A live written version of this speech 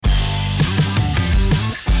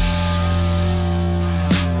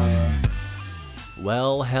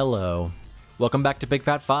Well, hello. Welcome back to Big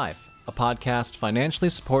Fat 5, a podcast financially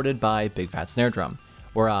supported by Big Fat Snare Drum,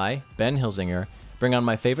 where I, Ben Hilsinger, bring on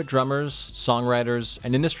my favorite drummers, songwriters,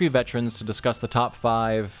 and industry veterans to discuss the top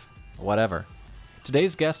 5, whatever.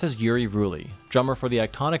 Today's guest is Yuri Ruley, drummer for the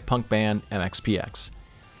iconic punk band MXPX.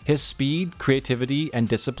 His speed, creativity, and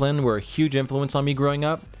discipline were a huge influence on me growing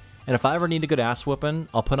up, and if I ever need a good ass whooping,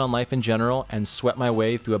 I'll put on Life in General and sweat my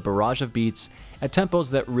way through a barrage of beats at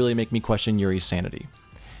tempos that really make me question Yuri's sanity.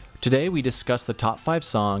 Today we discuss the top 5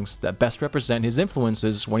 songs that best represent his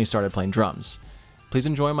influences when he started playing drums. Please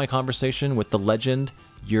enjoy my conversation with the legend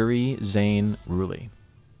Yuri Zane Ruley.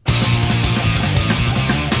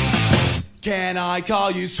 Can I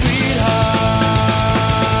call you sweetheart,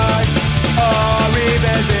 or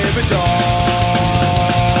even favorite doll?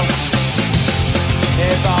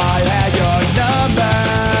 If I had your number,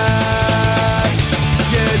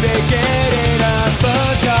 you'd be getting a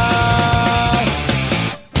phone call.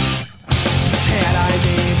 Can I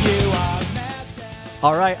leave you a message?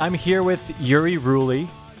 All right, I'm here with Yuri Ruley.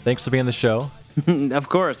 Thanks for being on the show. Of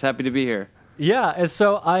course, happy to be here. Yeah, and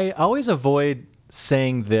so I always avoid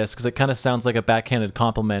saying this because it kind of sounds like a backhanded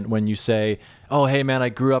compliment when you say, oh, hey, man, I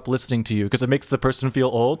grew up listening to you, because it makes the person feel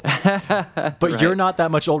old. But Right. You're not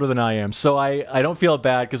that much older than I am, so I don't feel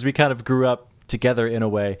bad because we kind of grew up together in a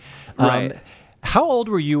way. Right. How old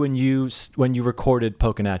were you when you recorded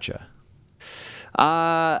Pokin' At Ya?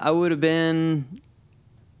 I would have been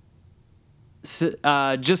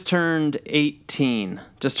just turned 18.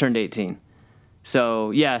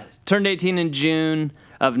 So, yeah, turned 18 in June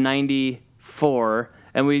of 94,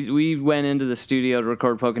 and we went into the studio to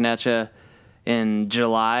record Pokin' At Ya in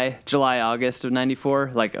August of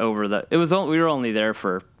 94, we were only there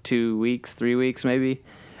for 3 weeks maybe,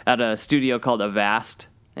 at a studio called Avast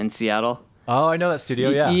in Seattle. Oh, I know that studio,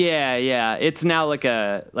 yeah. Yeah. It's now like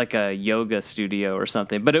a yoga studio or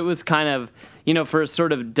something. But it was kind of, for as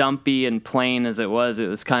sort of dumpy and plain as it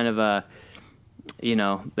was kind of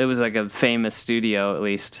it was like a famous studio, at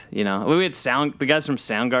least, We had the guys from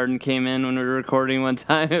Soundgarden came in when we were recording one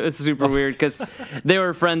time. It was super weird because they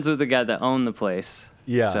were friends with the guy that owned the place.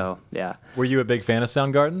 Yeah. So, yeah. Were you a big fan of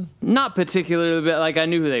Soundgarden? Not particularly, but I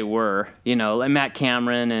knew who they were, like Matt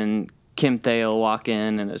Cameron and Kim Thale walk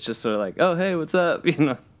in, and it's just sort of like, oh, hey, what's up?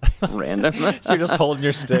 Random. You're just holding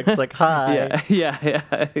your sticks like, hi. Yeah.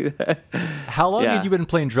 How long Yeah. had you been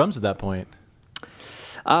playing drums at that point?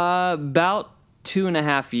 About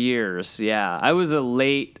 2.5 years. Yeah, I was a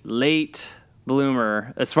late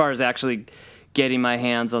bloomer as far as actually getting my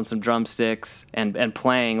hands on some drumsticks and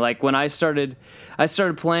playing. Like when I started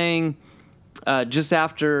playing just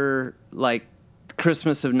after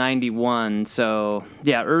Christmas of 91. So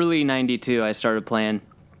yeah, early 92 I started playing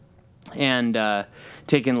and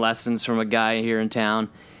taking lessons from a guy here in town.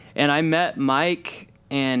 And I met Mike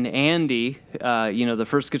and Andy, the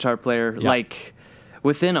first guitar player,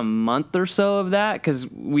 within a month or so of that, because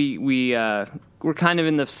we were kind of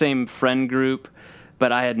in the same friend group,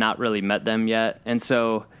 but I had not really met them yet. And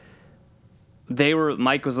so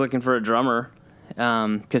Mike was looking for a drummer,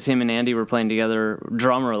 because him and Andy were playing together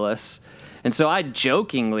drummerless. And so I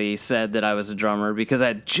jokingly said that I was a drummer because I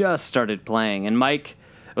had just started playing, and Mike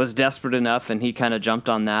was desperate enough, and he kind of jumped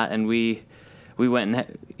on that, and we went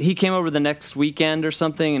and he came over the next weekend or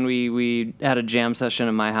something, and we had a jam session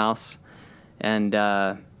at my house. And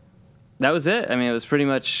that was it. I mean, it was pretty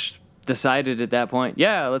much decided at that point.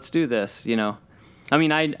 Yeah, let's do this. I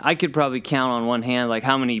mean, I could probably count on one hand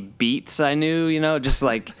how many beats I knew. Just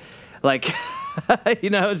like, it's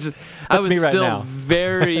just I was me right still now.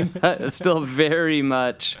 still very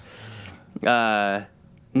much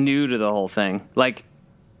new to the whole thing.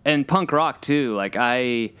 And punk rock too.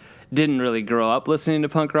 I didn't really grow up listening to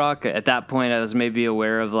punk rock. At that point, I was maybe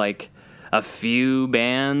aware of a few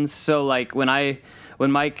bands. So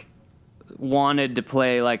when Mike wanted to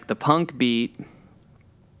play the punk beat,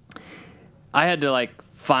 I had to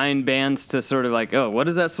find bands to sort of oh, what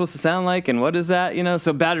is that supposed to sound like, and what is that,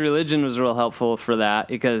 So Bad Religion was real helpful for that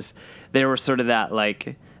because they were sort of that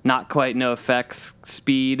not quite no effects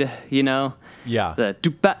speed, Yeah. the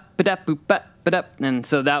doop-bap-ba-dap-boop-bap-ba-dap. And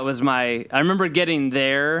so that was I remember getting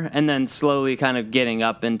there and then slowly kind of getting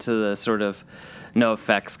up into the sort of no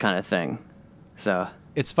effects kind of thing. So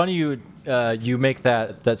It's funny you make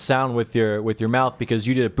that sound with your mouth because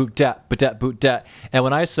you did a boot dat boot dat, and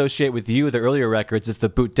when I associate with you the earlier records, it's the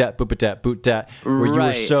boot dat boot dat where you were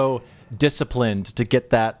Right. so disciplined to get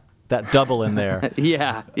that double in there.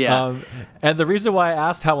 yeah. And the reason why I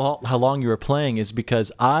asked how long you were playing is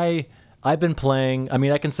because I've been playing. I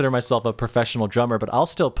mean, I consider myself a professional drummer, but I'll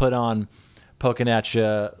still put on Pokin' At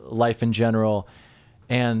Ya, Life in General.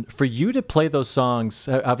 And for you to play those songs,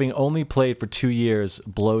 having only played for 2 years,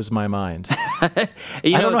 blows my mind. I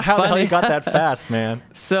don't know how the hell you got that fast, man.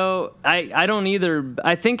 So I don't either.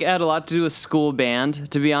 I think it had a lot to do with school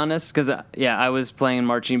band, to be honest, because I was playing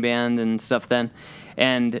marching band and stuff then,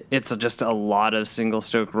 and it's just a lot of single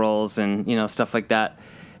stroke rolls and stuff like that,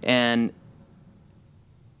 and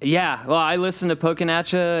yeah, well, I listened to Pokin'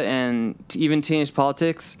 At Ya and even Teenage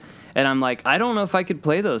Politics. And I'm like, I don't know if I could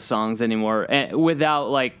play those songs anymore without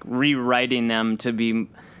like rewriting them to be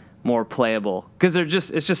more playable, because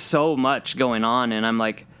it's just so much going on. And I'm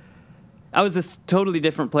like, I was a totally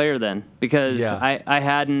different player then, because I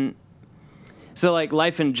hadn't. So like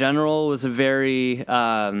Life in General was a very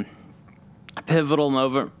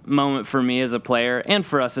pivotal moment for me as a player and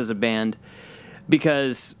for us as a band,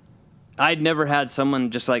 because I'd never had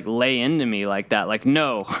someone just like lay into me like that. Like,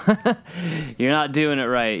 no, you're not doing it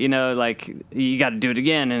right. Like you got to do it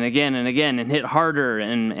again and again and again and hit harder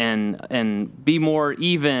and be more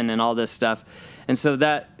even and all this stuff. And so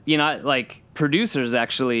that, like producers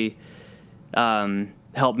actually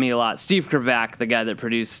helped me a lot. Steve Kravac, the guy that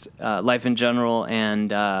produced Life in General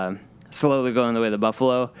and Slowly Going the Way of the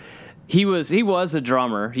Buffalo, he was a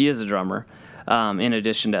drummer. He is a drummer, in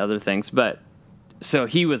addition to other things, but. So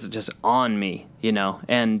he was just on me,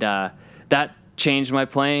 and that changed my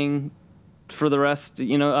playing for the rest,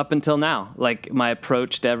 up until now. Like my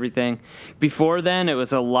approach to everything. Before then, it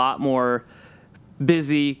was a lot more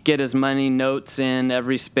busy, get as many notes in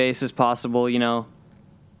every space as possible,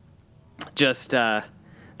 Just that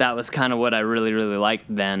was kind of what I really, really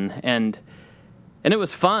liked then, and it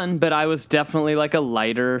was fun. But I was definitely like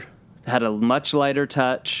had a much lighter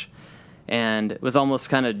touch. And it was almost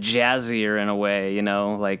kind of jazzier in a way,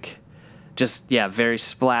 like just, very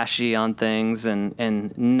splashy on things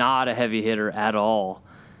and not a heavy hitter at all.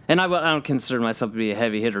 And I don't consider myself to be a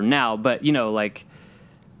heavy hitter now, but, like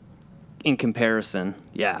in comparison,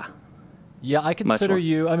 yeah. Yeah, I consider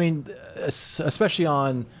you, I mean, especially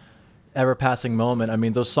on Ever Passing Moment, I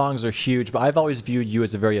mean, those songs are huge, but I've always viewed you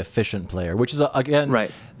as a very efficient player, which is, again,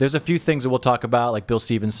 right. There's a few things that we'll talk about, like Bill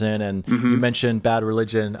Stevenson, and you mentioned Bad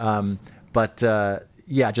Religion, but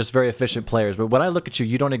just very efficient players. But when I look at you,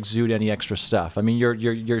 you don't exude any extra stuff. I mean,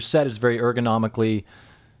 your set is very ergonomically,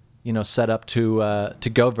 set up to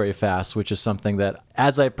go very fast, which is something that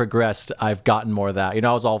as I've progressed, I've gotten more of that.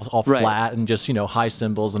 I was all right. flat and just high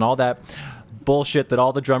cymbals and all that bullshit that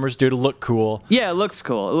all the drummers do to look cool. Yeah, it looks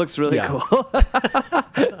cool. It looks really cool.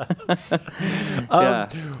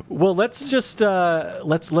 Well, let's just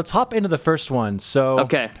let's hop into the first one. So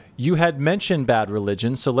okay. You had mentioned Bad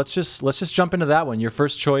Religion, so let's just jump into that one. Your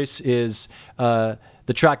first choice is the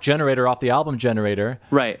track Generator off the album Generator.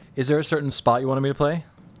 Right. Is there a certain spot you wanted me to play?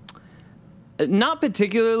 Not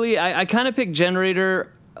particularly. I kind of picked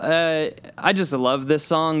Generator. I just love this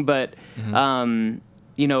song, but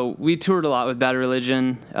we toured a lot with Bad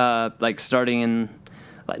Religion, like starting in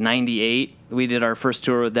like 98. We did our first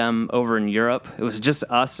tour with them over in Europe. It was just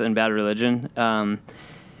us and Bad Religion.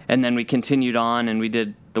 And then we continued on and we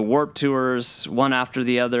did the Warped tours one after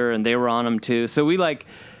the other, and they were on them too. So we like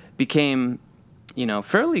became,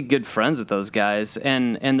 fairly good friends with those guys.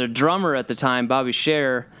 And their drummer at the time, Bobby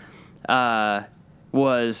Scher,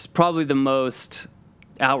 was probably the most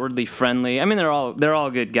outwardly friendly. I mean, they're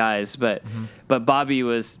all good guys, but Bobby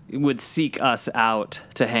would seek us out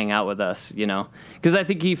to hang out with us, because I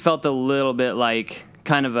think he felt a little bit like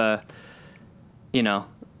kind of a,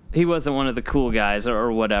 he wasn't one of the cool guys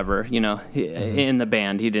or whatever, in the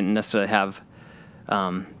band. He didn't necessarily have,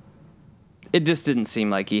 it just didn't seem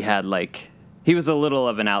like he had he was a little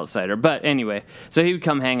of an outsider. But anyway, so he would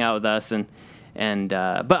come hang out with us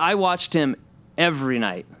but I watched him every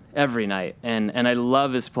night, and I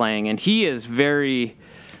love his playing, and he is very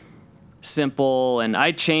simple, and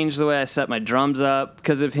I changed the way I set my drums up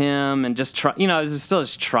because of him, and just try, I was still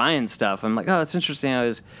just trying stuff. I'm like, oh, that's interesting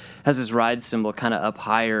how has his ride cymbal kind of up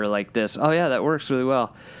higher like this. Oh yeah, that works really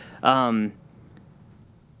well.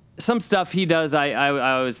 Some stuff he does, I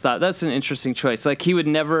always thought that's an interesting choice. Like he would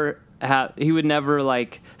never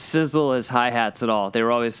like sizzle his hi-hats at all. They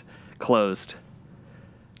were always closed.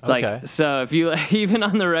 Okay. So if you, even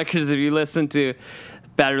on the records, if you listen to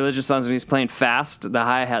Bad Religion songs when he's playing fast, the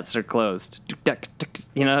hi-hats are closed.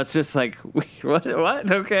 It's just like,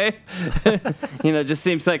 what? Okay. It just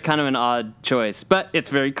seems like kind of an odd choice, but it's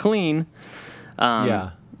very clean.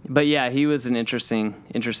 But yeah, he was an interesting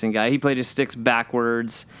guy. He played his sticks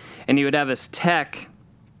backwards, and he would have his tech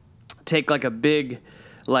take like a big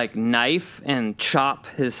knife and chop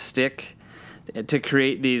his stick to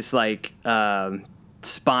create these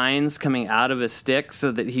spines coming out of his stick,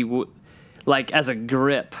 so that he would like as a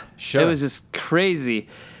grip. Sure. It was just crazy.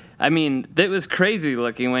 I mean, it was crazy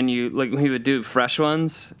looking when he would do fresh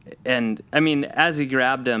ones, and I mean, as he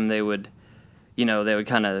grabbed them, they would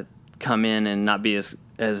kind of come in and not be as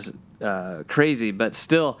crazy, but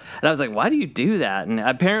still. And I was like, why do you do that? And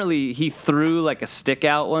apparently he threw like a stick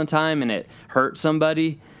out one time and it hurt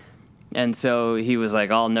somebody. And so he was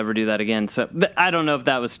like, I'll never do that again. So I don't know if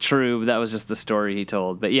that was true, but that was just the story he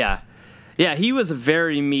told. But yeah, he was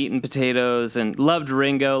very meat and potatoes and loved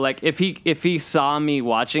Ringo. Like if he saw me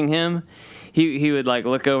watching him, he would like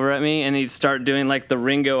look over at me and he'd start doing like the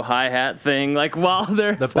Ringo hi-hat thing, like while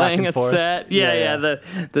they're playing a set. Yeah, the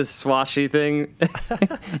swashy thing.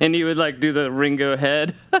 And he would like do the Ringo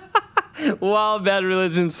head. While Bad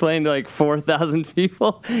Religion's playing to like 4,000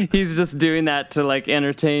 people, he's just doing that to like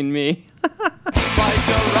entertain me. Like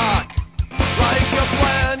a rock, like a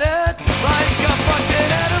planet, like a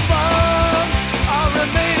fucking atom bomb. I'll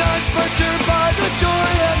remain unperturbed by the joy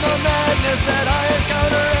and the madness that I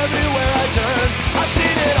encounter everywhere I turn. I've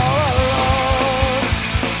seen it all along,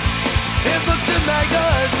 in books and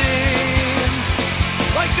magazines,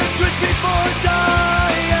 like a twitch before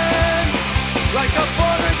dying, like a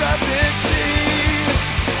pornographic scene.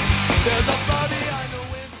 There's a far behind the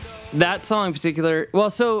window. That song in particular, well,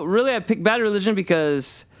 so really I picked Bad Religion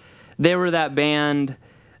because they were that band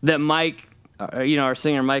that Mike, our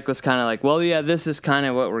singer Mike was kind of like, well, yeah, this is kind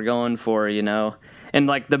of what we're going for, and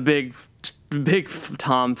like the big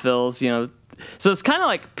Tom fills, So it's kind of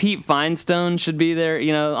like Pete Feinstone should be there,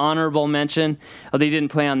 honorable mention. Oh, they didn't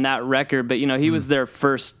play on that record, but he was their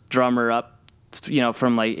first drummer up,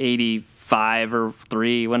 from like 85 or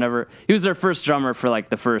 3, whenever. He was their first drummer for like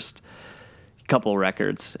the first couple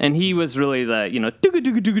records, and he was really the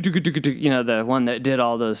the one that did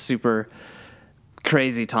all those super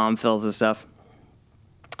crazy tom fills and stuff.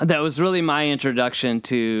 That was really my introduction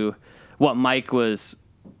to what Mike was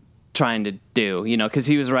trying to do, because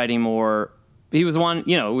he was writing more. He was one,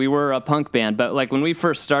 we were a punk band, but like when we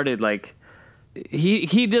first started, like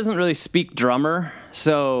he doesn't really speak drummer,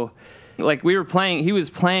 so like he was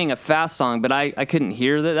playing a fast song, but I couldn't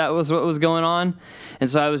hear that was what was going on, and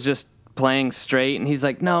so I was just playing straight, and he's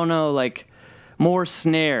like, no, like more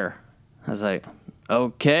snare. I was like,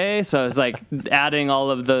 okay, so I was like adding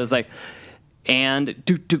all of those like and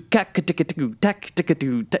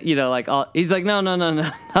like all. He's like, no,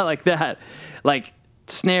 not like that, like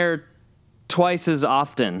snare twice as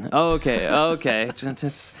often. Okay.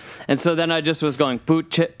 And so then I just was going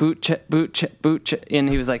boot chit, and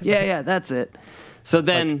he was like, yeah, that's it. So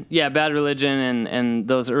then, Bad Religion and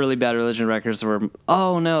those early Bad Religion records were,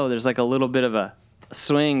 oh no, there's like a little bit of a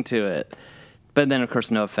swing to it. But then, of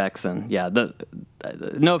course, NoFX, and the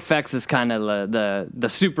NoFX is kind of the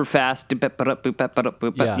super fast,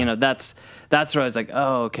 that's where I was like,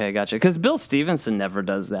 oh, okay, gotcha. Because Bill Stevenson never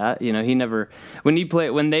does that, he never,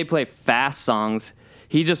 when they play fast songs,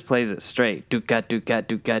 he just plays it straight, because they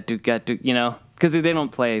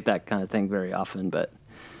don't play that kind of thing very often, but.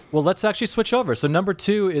 Well, let's actually switch over. So number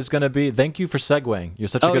 2 is going to be, thank you for segueing. You're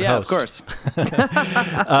such a good host. Oh, yeah,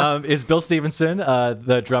 of course. Is Bill Stevenson,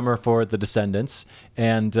 the drummer for The Descendants,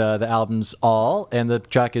 and the album's All, and the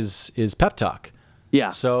track is Pep Talk. Yeah.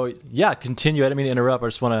 So, continue. I didn't mean to interrupt. I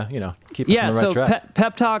just want to, keep us on the right track.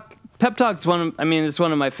 Pep Talk's it's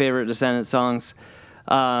one of my favorite Descendants songs.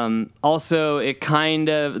 Also,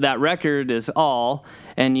 that record is All,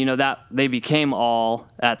 and that they became All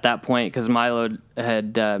at that point because Milo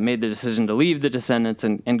had made the decision to leave the Descendants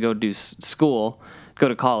and go do go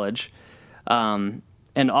to college. And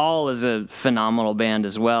All is a phenomenal band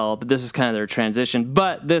as well, but this is kind of their transition.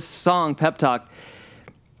 But this song, Pep Talk,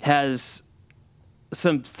 has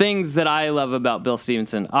some things that I love about Bill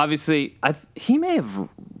Stevenson. Obviously, he may have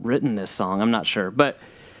written this song, I'm not sure, but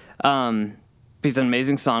he's an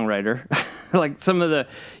amazing songwriter. Like some of the,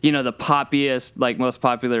 the poppiest, like most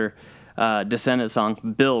popular Descendant song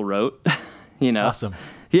Bill wrote, Awesome.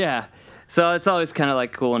 Yeah. So it's always kind of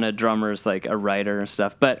like cool when a drummer's like a writer and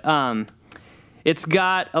stuff. But it's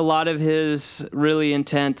got a lot of his really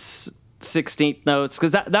intense 16th notes,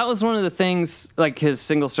 because that was one of the things, like his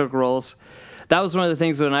single stroke rolls. That was one of the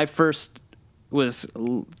things when I first was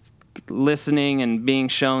listening and being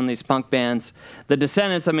shown these punk bands. The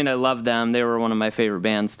Descendants, I love them. They were one of my favorite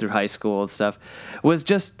bands through high school and stuff. Was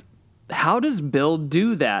just, how does Bill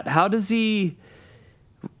do that? How does he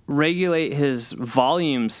regulate his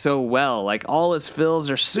volume so well? Like all his fills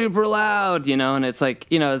are super loud, and it's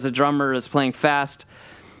like, as a drummer is playing fast,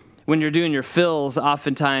 when you're doing your fills,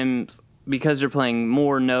 oftentimes because you're playing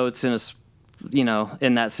more notes in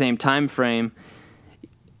in that same time frame,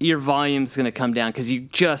 your volume's going to come down because you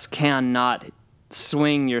just cannot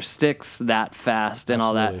swing your sticks that fast and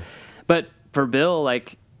all that. Absolutely. But for Bill,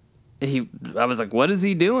 like I was like, what is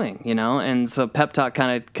he doing? You know? And so Pep Talk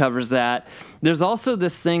kind of covers that. There's also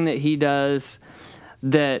this thing that he does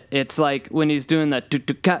that it's like when he's doing that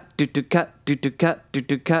do-do-cut, do-do-cut, do-do-cut,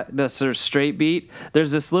 do-do-cut, the sort of straight beat, there's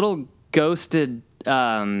this little ghosted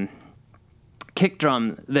kick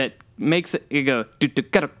drum that makes it go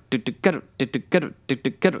do-do-cut, do-do-cut, do-do-cut,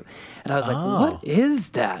 do-do-cut. And I was like, what is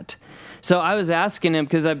that? So I was asking him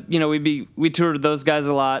because we toured those guys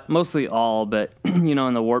a lot, mostly all, but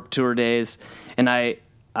in the Warped Tour days, and I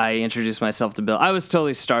introduced myself to Bill. I was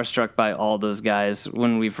totally starstruck by all those guys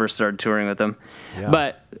when we first started touring with them,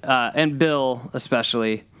 but and Bill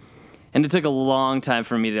especially. And it took a long time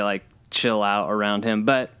for me to like chill out around him,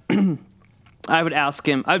 but I would ask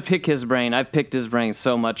him. I'd pick his brain. I've picked his brain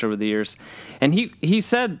so much over the years, and he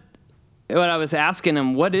said when I was asking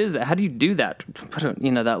him, "What is it? How do you do that?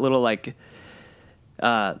 That little like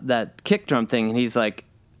that kick drum thing?" And he's like,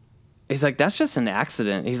 "That's just an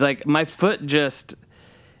accident." He's like, "My foot just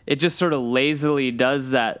sort of lazily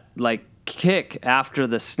does that like kick after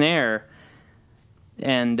the snare,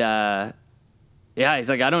 and he's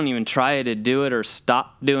like, I don't even try to do it or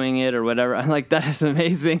stop doing it or whatever." I'm like, that is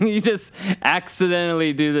amazing. You just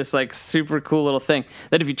accidentally do this like super cool little thing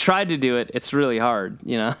that if you tried to do it, it's really hard,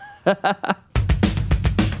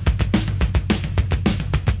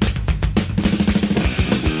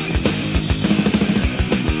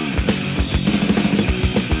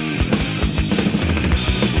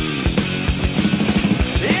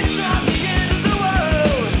 It's not the end of the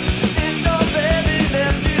world. Since your baby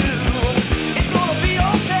left you, it's gonna be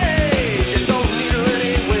okay. It's only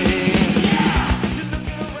anyway. You're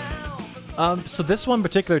looking around. So this one in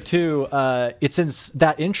particular too, it's in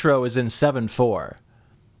that intro is in 7/4,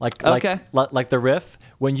 like the riff.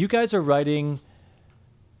 When you guys are writing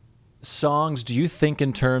songs, do you think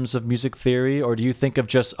in terms of music theory, or do you think of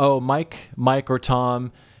just Mike or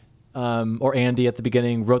Tom or Andy at the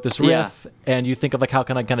beginning wrote this riff, and you think of like how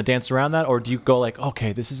can I kind of dance around that, or do you go like,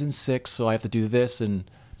 okay, this is in 6, so I have to do this, and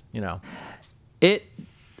It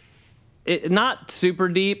not super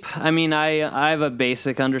deep. I mean, I have a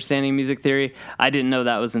basic understanding of music theory. I didn't know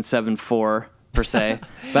that was in 7/4 per se.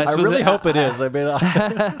 But I really hope it is. I mean,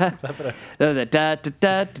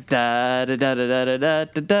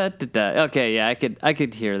 okay, yeah, I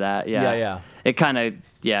could hear that. Yeah. It kind of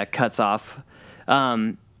cuts off.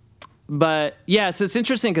 But yeah, so it's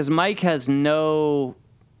interesting because Mike has no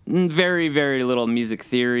very, very little music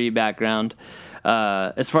theory background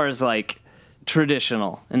as far as like in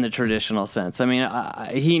the traditional sense. I mean,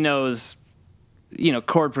 he knows,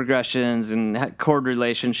 chord progressions and chord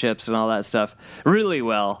relationships and all that stuff really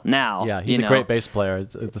well now. Yeah, he's a great bass player.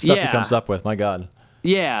 The stuff he comes up with, my God.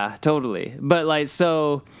 Yeah, totally. But like,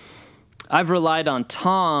 so I've relied on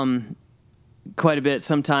Tom quite a bit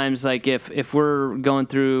sometimes. Like if we're going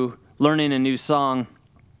through learning a new song,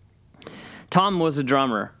 Tom was a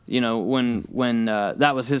drummer, when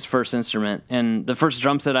that was his first instrument, and the first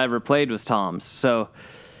drum set I ever played was Tom's. So,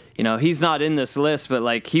 he's not in this list, but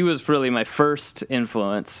like he was really my first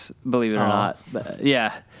influence, believe it or not. But,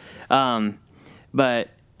 yeah. But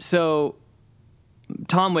so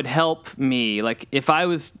Tom would help me. Like if I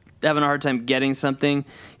was having a hard time getting something,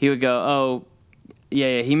 he would go, "Oh,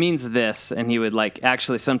 yeah, he means this," and he would like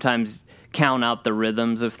actually sometimes count out the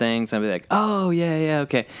rhythms of things. I'd be like, "Oh, yeah,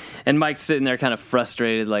 okay." And Mike's sitting there kind of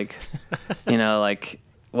frustrated, like, like,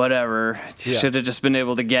 whatever. Yeah. Should have just been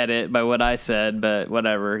able to get it by what I said, but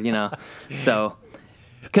whatever, So,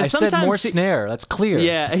 I said more snare. That's clear.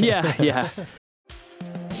 Yeah.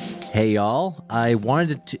 Hey y'all, I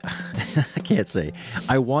wanted to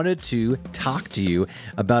talk to you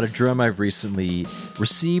about a drum I've recently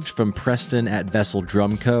received from Preston at Vessel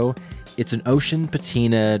Drum Co. It's an Ocean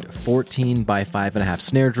patinaed 14 by 5.5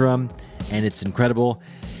 snare drum, and it's incredible.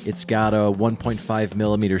 It's got a 1.5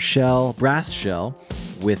 millimeter shell, brass shell,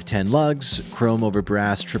 with 10 lugs, chrome over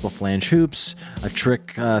brass triple flange hoops, a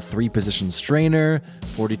trick 3-position strainer,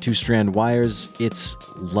 42 strand wires. It's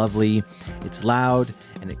lovely, it's loud,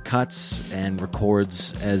 and it cuts and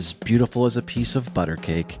records as beautiful as a piece of butter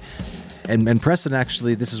cake. And Preston,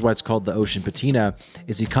 actually, this is why it's called the Ocean Patina,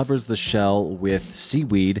 is he covers the shell with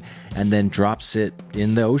seaweed and then drops it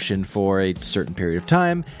in the ocean for a certain period of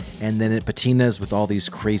time, and then it patinas with all these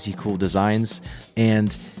crazy cool designs.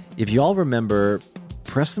 And if you all remember,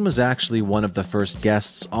 Preston was actually one of the first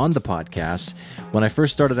guests on the podcast. When I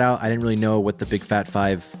first started out, I didn't really know what the Big Fat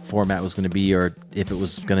 5 format was going to be, or if it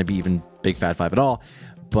was going to be even Big Fat 5 at all.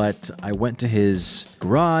 But I went to his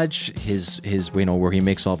garage, his where he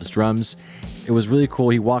makes all of his drums, It was really cool.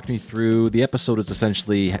 He walked me through. The episode is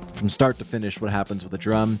essentially from start to finish what happens with a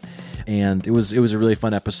drum, and it was a really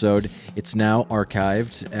fun episode. It's now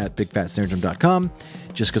archived at bigfatsnaredrum.com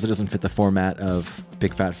just because it doesn't fit the format of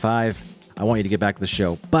Big Fat 5. I want you to get back to the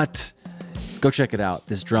show, but go check it out.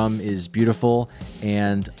 This drum is beautiful,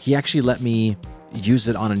 and he actually let me use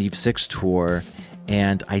it on an Eve 6 tour,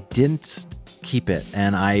 and I didn't keep it,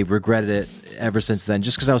 and I regretted it ever since then,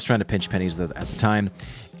 just because I was trying to pinch pennies at the time,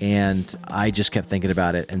 and I just kept thinking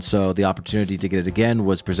about it. And so the opportunity to get it again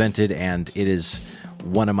was presented, and it is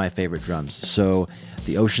one of my favorite drums. So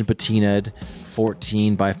the Ocean Patinaed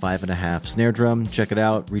 14 by 5.5 snare drum, check it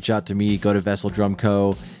out. Reach out to me. Go to Vessel Drum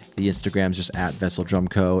Co. The Instagram's just at Vessel Drum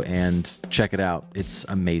Co. and check it out. It's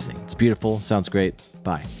amazing. It's beautiful. Sounds great.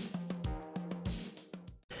 Bye.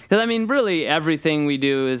 Because I mean, really, everything we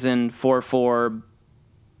do is in 4/4,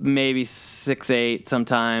 maybe 6/8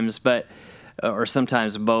 sometimes, or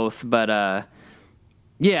sometimes both. But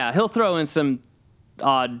yeah, he'll throw in some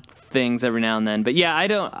odd things every now and then. But yeah,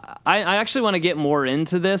 I actually want to get more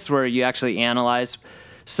into this, where you actually analyze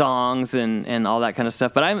songs and all that kind of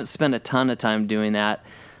stuff. But I haven't spent a ton of time doing that.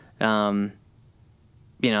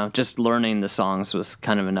 Just learning the songs was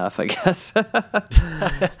kind of enough, I guess.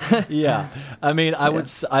 Yeah. I mean,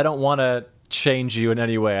 I don't want to change you in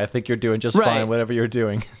any way. I think you're doing just fine, whatever you're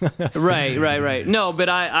doing. Right. No, but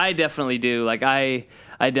I definitely do. Like, I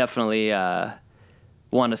definitely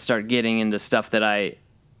want to start getting into stuff that I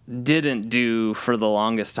didn't do for the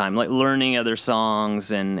longest time, like learning other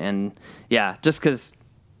songs and yeah, just because,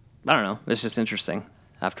 I don't know, it's just interesting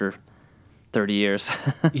after 30 years.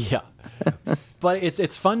 Yeah. But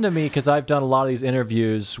it's fun to me because I've done a lot of these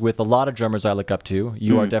interviews with a lot of drummers I look up to.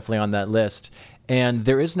 You are definitely on that list. And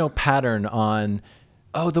there is no pattern on,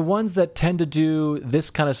 the ones that tend to do this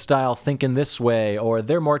kind of style think in this way, or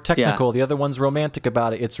they're more technical. Yeah. The other one's romantic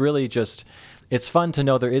about it. It's really just, it's fun to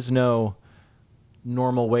know there is no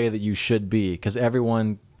normal way that you should be, because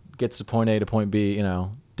everyone gets to point A to point B,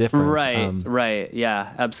 different. Right.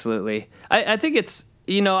 Yeah, absolutely. I think it's,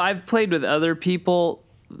 I've played with other people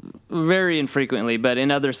very infrequently, but in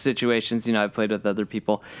other situations, I've played with other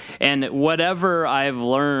people, and whatever I've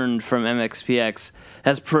learned from MXPX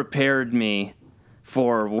has prepared me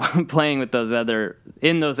for playing with those other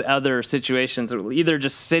situations, either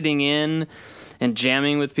just sitting in and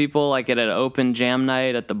jamming with people, like at an open jam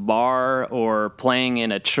night at the bar, or playing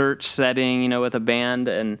in a church setting, with a band,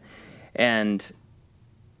 and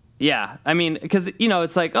yeah, I mean, because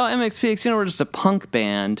it's like, MXPX, we're just a punk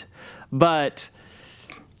band, but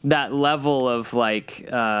that level of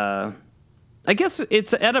like, I guess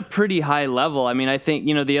it's at a pretty high level. I mean, I think,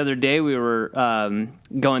 the other day we were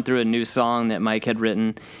going through a new song that Mike had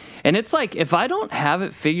written, and it's like, if I don't have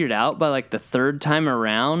it figured out by like the third time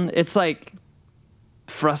around, it's like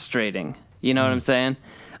frustrating. You know what I'm saying?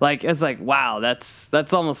 Like, it's like, wow, that's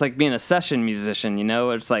almost like being a session musician,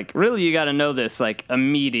 It's like, really, you got to know this like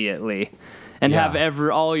immediately and have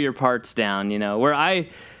all your parts down, where I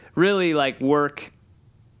really like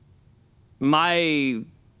my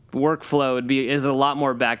workflow is a lot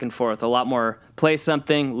more back and forth, a lot more play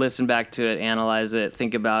something, listen back to it, analyze it,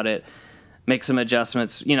 think about it, make some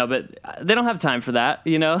adjustments, but they don't have time for that,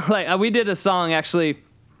 Like, we did a song actually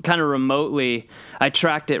kind of remotely. I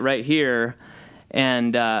tracked it right here,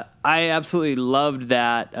 and I absolutely loved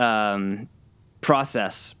that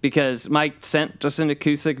process, because Mike sent just an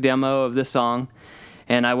acoustic demo of this song,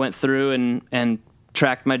 and I went through and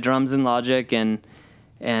tracked my drums in Logic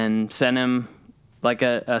and sent him like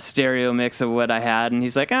a stereo mix of what I had, and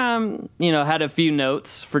he's like, had a few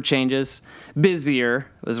notes for changes. Busier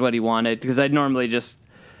was what he wanted, because I'd normally just,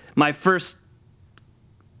 my first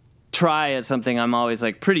try at something, I'm always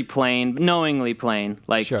like pretty plain, knowingly plain,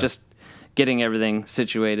 like just getting everything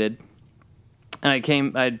situated. And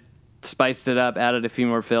I spiced it up, added a few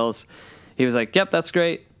more fills. He was like, "Yep, that's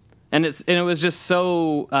great." And it was just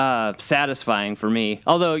so satisfying for me.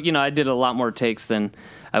 Although, I did a lot more takes than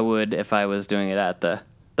I would if I was doing it at the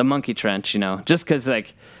Monkey Trench, just because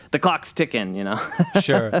like the clock's ticking,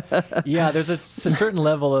 Sure. Yeah, there's a certain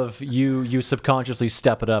level of you subconsciously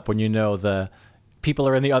step it up when the people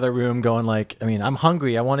are in the other room going like, I mean, I'm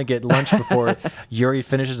hungry. I want to get lunch before Yuri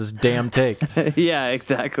finishes his damn take. Yeah,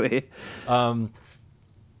 exactly.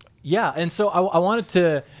 Yeah, and so I wanted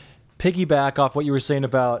to piggyback off what you were saying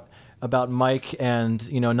about Mike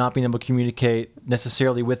and not being able to communicate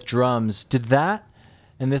necessarily with drums. Did that,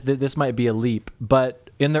 and this might be a leap,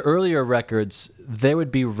 but in the earlier records there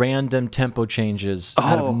would be random tempo changes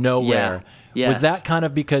out of nowhere. Yeah. Yes. Was that kind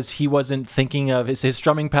of because he wasn't thinking of his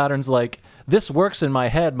strumming patterns like this works in my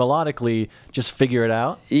head melodically, just figure it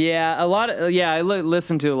out? Yeah, I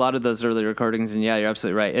listened to a lot of those early recordings, and yeah, you're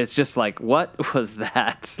absolutely right. It's just like, what was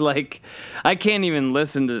that? Like, I can't even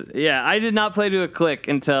listen to. Yeah, I did not play to a click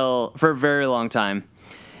for a very long time,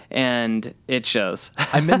 and it shows.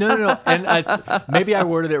 I meant no, and maybe I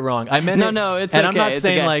worded it wrong. I meant No, it's and okay. I'm not It's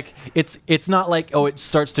saying okay. like it's not like it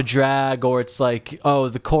starts to drag, or it's like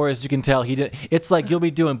the chorus you can tell he did. It's like you'll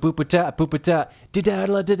be doing boop-a-tat, boop-a-tat,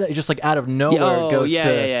 dida-da-da-da. It's just like out of nowhere it goes to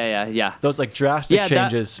yeah. those like drastic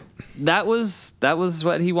changes. That was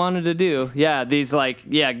what he wanted to do. Yeah, these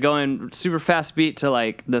going super fast beat to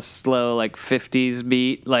like the slow like 50s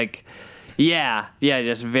beat, like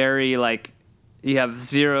just very like. You have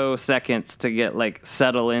 0 seconds to get like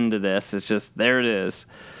settle into this. It's just there it is.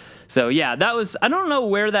 So yeah, that was, I don't know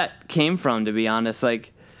where that came from, to be honest.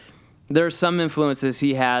 Like there are some influences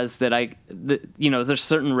he has that there's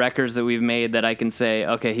certain records that we've made that I can say,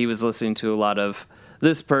 okay, he was listening to a lot of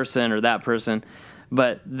this person or that person,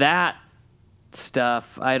 but that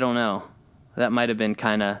stuff, I don't know. That might have been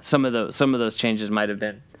kind of some of those changes might have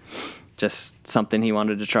been just something he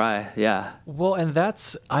wanted to try. Yeah. Well, and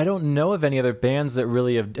I don't know of any other bands that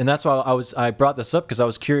really have, and that's why I brought this up, because I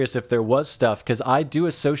was curious if there was stuff, because I do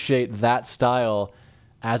associate that style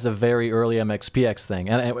as a very early MXPX thing,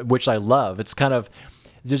 and which I love. It's kind of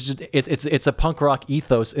it's a punk rock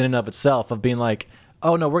ethos in and of itself, of being like,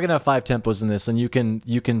 oh no, we're gonna have 5 tempos in this, and you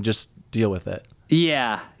can just deal with it.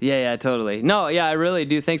 Yeah, totally. No, yeah, I really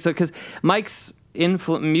do think so, because Mike's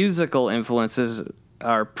musical influences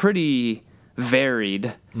are pretty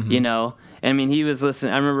varied, you know? I mean, he was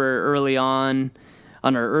listening, I remember early on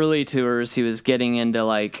our early tours, he was getting into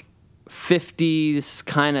like 50s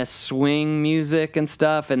kind of swing music and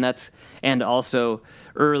stuff, and also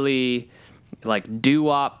early like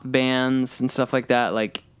doo-wop bands and stuff like that.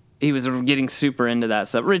 Like he was getting super into that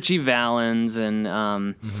stuff. Richie Valens and,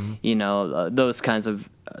 those kinds of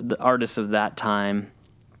the artists of that time.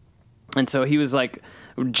 And so he was like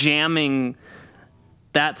jamming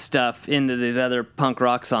that stuff into these other punk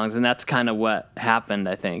rock songs, and that's kind of what happened,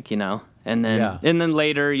 I think, and then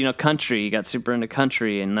later, country, he got super into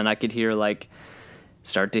country, and then I could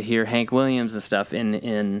start to hear Hank Williams and stuff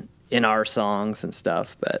in our songs and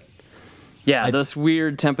stuff. But yeah, those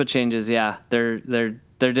weird tempo changes, yeah, they're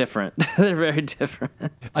different. They're very different.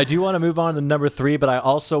 I do want to move on to number 3, but I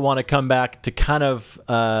also want to come back to kind of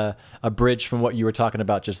a bridge from what you were talking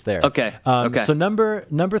about just there. Okay. So number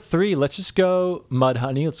 3, let's just go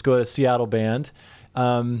Mudhoney. Let's go to Seattle band.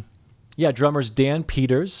 Drummers Dan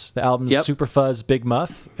Peters. The album's Super Fuzz Big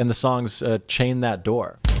Muff, and the song's Chain That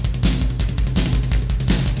Door.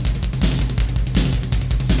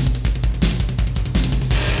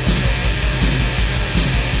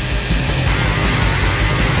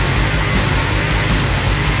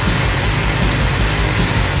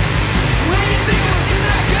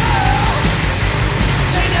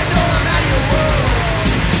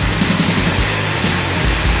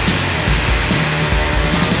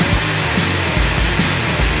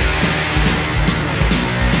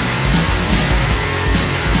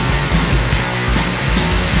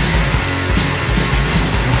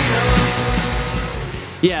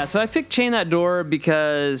 Yeah, so I picked Chain That Door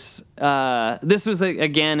because this was,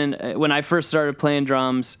 again, when I first started playing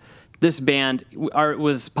drums, this band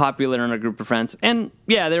was popular in a group of friends. And,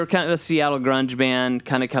 yeah, they were kind of a Seattle grunge band,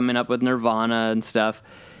 kind of coming up with Nirvana and stuff.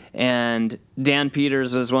 And Dan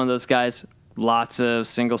Peters was one of those guys, lots of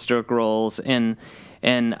single-stroke rolls, and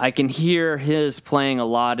I can hear his playing a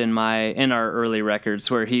lot in our early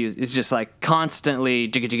records, where he is just like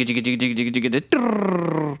constantly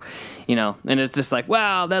and it's just like,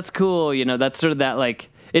 wow, that's cool. That's sort of that, like,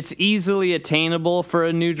 it's easily attainable for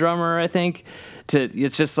a new drummer, I think.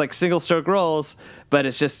 It's just like single stroke rolls, but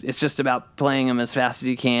it's just about playing them as fast as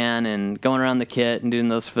you can and going around the kit and doing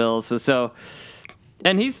those fills. So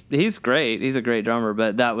and he's great. He's a great drummer,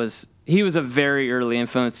 but he was a very early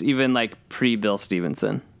influence, even like pre Bill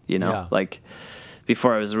Stevenson, like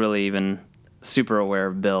before I was really even super aware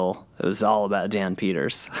of Bill. It was all about Dan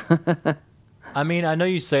Peters. I mean, I know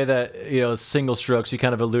you say that, single strokes, you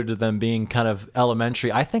kind of alluded to them being kind of elementary.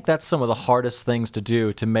 I think that's some of the hardest things to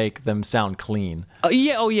do to make them sound clean.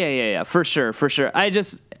 Yeah, for sure. I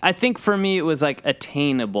think for me it was like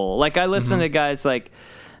attainable. Like I listened to guys like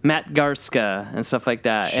Matt Garska and stuff like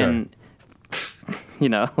that. Sure. And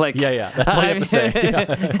like, that's all you have to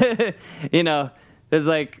say. It's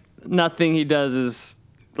like nothing he does is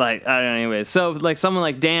like, I don't know, anyways. So like someone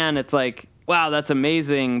like Dan, it's like, wow, that's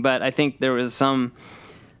amazing. But I think there was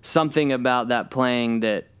something about that playing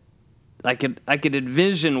that I could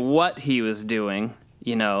envision what he was doing,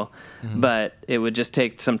 you know, but it would just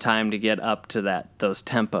take some time to get up to those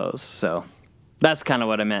tempos. So that's kind of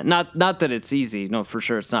what I meant. Not that it's easy. No, for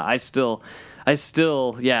sure it's not. I still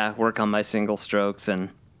work on my single strokes and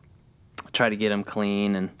try to get them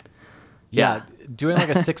clean and Yeah, doing like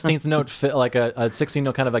a 16th note, like a 16th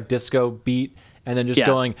note kind of like disco beat, and then just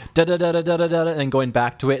going da da da da da da da, and then going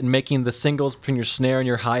back to it and making the singles between your snare and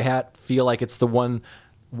your hi-hat feel like it's the one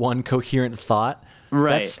coherent thought.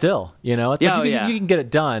 Right. That's still, you know, it's like you can get it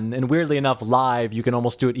done, and weirdly enough, live you can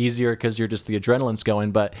almost do it easier because you're just the adrenaline's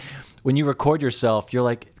going. But when you record yourself, you're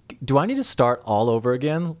like, do I need to start all over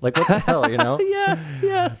again? Like, what the hell, you know? Yes.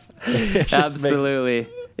 Absolutely.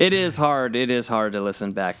 It is hard. It is hard to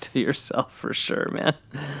listen back to yourself for sure, man.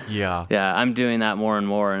 Yeah. Yeah, I'm doing that more and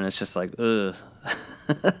more, and it's just like, ugh.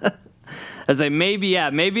 I was like, maybe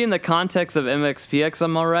in the context of MXPX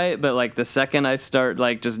I'm all right, but like the second I start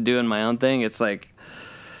like just doing my own thing, it's like,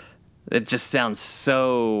 it just sounds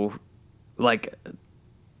so like,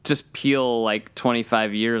 just peel like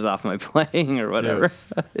 25 years off my playing or whatever.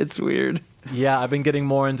 It's weird. Yeah, I've been getting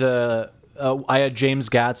more into. I had James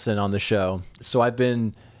Gatson on the show, so I've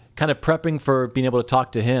been kind of prepping for being able to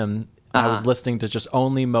talk to him. I was listening to just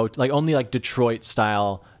only Detroit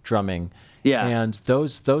style drumming. Yeah, and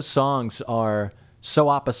those songs are so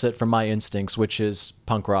opposite from my instincts, which is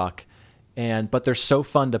punk rock. But they're so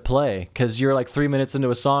fun to play because you're like 3 minutes into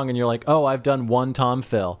a song and you're like, oh, I've done one tom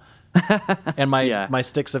fill, and my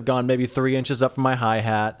sticks have gone maybe 3 inches up from my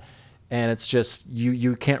hi-hat, and it's just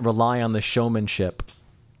you can't rely on the showmanship.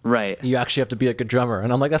 Right. You actually have to be a good drummer.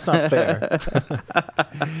 And I'm like, that's not fair.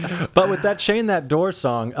 But with that Chain That Door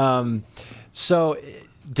song, so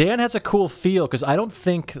Dan has a cool feel because I don't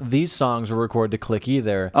think these songs were recorded to click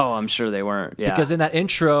either. Oh, I'm sure they weren't. Yeah. Because in that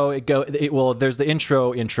intro, there's the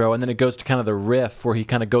intro, and then it goes to kind of the riff where he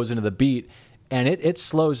kind of goes into the beat, and it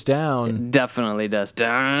slows down. It definitely does.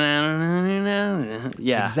 Yeah.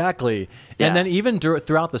 Exactly. Yeah. And then even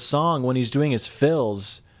throughout the song, when he's doing his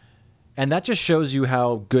fills, and that just shows you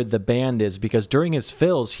how good the band is, because during his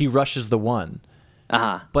fills, he rushes the one.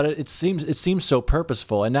 But it seems so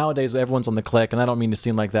purposeful. And nowadays, everyone's on the click, and I don't mean to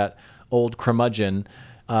seem like that old curmudgeon.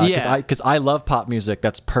 Because I love pop music.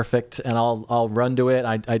 That's perfect, and I'll run to it.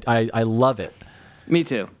 I love it. Me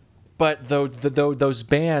too. But those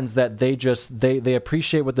bands that they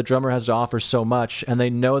appreciate what the drummer has to offer so much, and they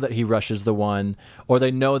know that he rushes the one, or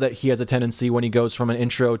they know that he has a tendency when he goes from an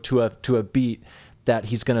intro to a beat that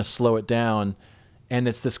he's going to slow it down, and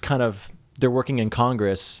it's this kind of, they're working in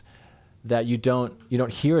Congress that you don't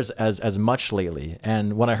hear as much lately.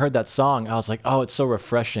 And when I heard that song, I was like, oh, it's so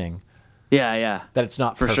refreshing. Yeah. That it's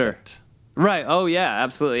not for perfect. Sure. Right. Oh yeah,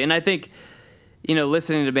 absolutely. And I think,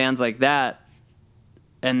 listening to bands like that,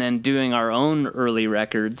 and then doing our own early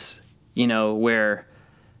records, where,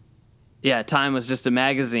 Time was just a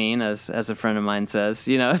magazine, as a friend of mine says.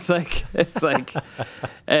 It's like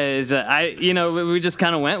we just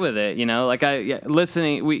kind of went with it.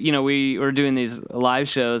 Listening. We were doing these live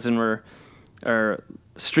shows or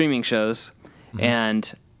streaming shows,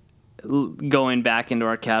 and going back into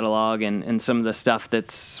our catalog and some of the stuff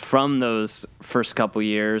that's from those first couple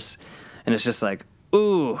years, and it's just like,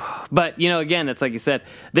 ooh. But again, it's like you said,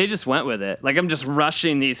 they just went with it. Like, I'm just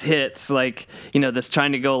rushing these hits, like, this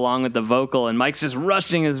trying to go along with the vocal, and Mike's just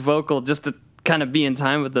rushing his vocal just to kind of be in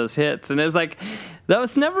time with those hits. And it was like, that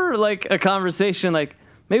was never like a conversation like,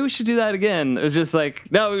 maybe we should do that again. It was just like,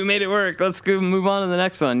 no, we made it work, let's go move on to the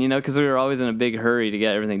next one, because we were always in a big hurry to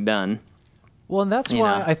get everything done. Well, and that's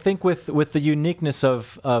why I think with the uniqueness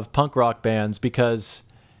of punk rock bands, because,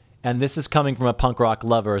 and this is coming from a punk rock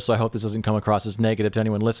lover, so I hope this doesn't come across as negative to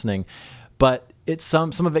anyone listening, but it's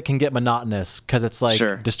some of it can get monotonous because it's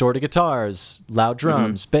like distorted guitars, loud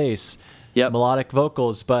drums, bass, melodic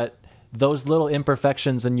vocals, but those little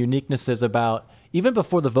imperfections and uniquenesses about, even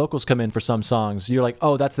before the vocals come in for some songs, you're like,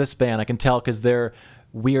 oh, that's this band. I can tell because they're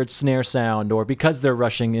weird snare sound, or because they're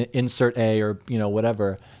rushing insert A, or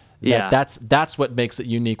whatever. That's what makes it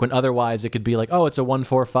unique, when otherwise it could be like, oh, it's a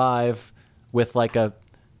 1-4-5 with like a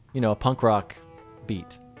punk rock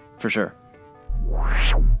beat. For sure.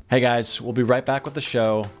 Hey guys, we'll be right back with the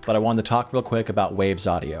show, but I wanted to talk real quick about Waves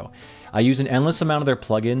Audio. I use an endless amount of their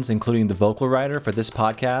plugins, including the Vocal Writer for this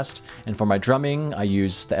podcast, and for my drumming, I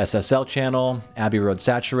use the SSL channel, Abbey Road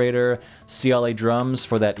Saturator, CLA drums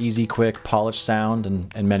for that easy, quick, polished sound,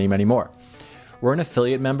 and many, many more. We're an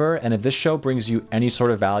affiliate member, and if this show brings you any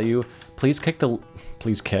sort of value, please click the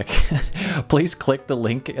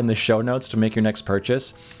link in the show notes to make your next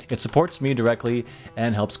purchase. It supports me directly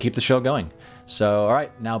and helps keep the show going. So, all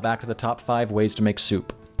right, now back to the top 5 ways to make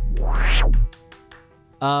soup.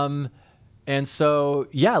 And so,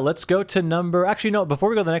 yeah, let's go to number. Actually, no. Before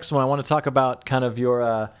we go to the next one, I want to talk about kind of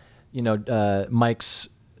your, Mike's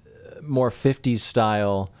more '50s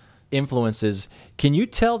style influences. Can you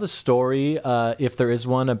tell the story, if there is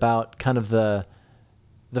one, about kind of the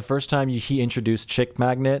first time he introduced Chick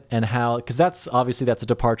Magnet and how? Because that's a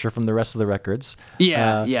departure from the rest of the records.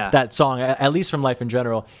 Yeah. That song, at least from Life in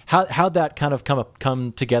General. How'd that kind of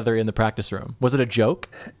come together in the practice room? Was it a joke?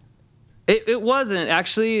 It wasn't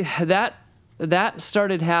actually. That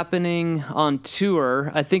started happening on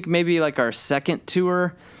tour. I think maybe like our second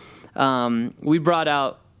tour. We brought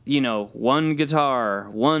out, one guitar,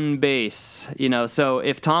 one bass, so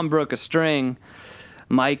if Tom broke a string,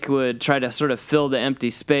 Mike would try to sort of fill the empty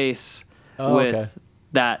space with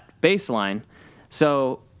that bass line.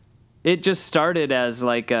 So it just started as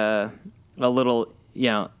like a little,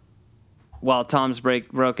 while Tom's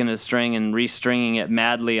broken his string and restringing it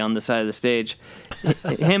madly on the side of the stage,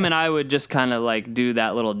 him and I would just kind of like do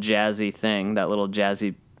that little jazzy thing, that little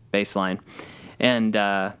jazzy bass line. And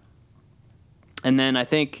then I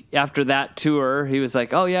think after that tour, he was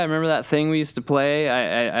like, "Oh yeah, remember that thing we used to play?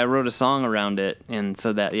 I wrote a song around it," and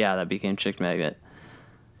so that became Chick Magnet.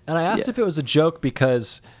 And I asked if it was a joke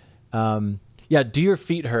because, "Do Your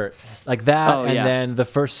Feet Hurt?" Like that, and then the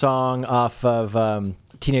first song off of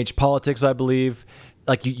Teenage Politics, I believe.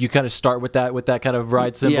 Like you kind of start with that kind of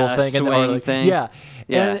ride cymbal thing, swing thing.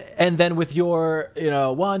 And then with your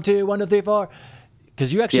 1 2 1 2 3 4,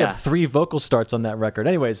 because you actually have 3 vocal starts on that record.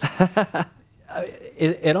 Anyways.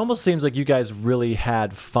 It almost seems like you guys really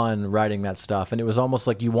had fun writing that stuff, and it was almost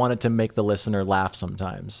like you wanted to make the listener laugh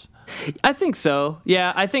sometimes. I think so.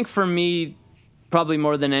 Yeah, I think for me, probably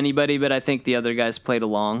more than anybody, but I think the other guys played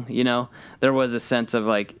along. There was a sense of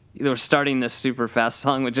like they were starting this super fast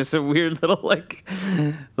song with just a weird little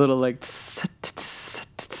and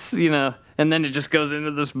then it just goes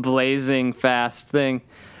into this blazing fast thing.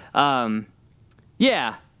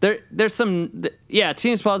 There's some,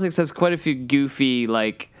 Teenage Politics has quite a few goofy,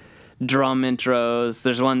 like, drum intros.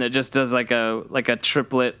 There's one that just does, like a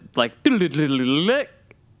triplet, like,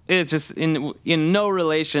 it's just in no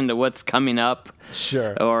relation to what's coming up.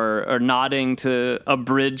 Sure. Or nodding to a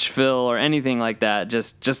bridge fill or anything like that.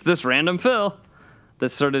 Just this random fill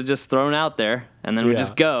that's sort of just thrown out there, and then we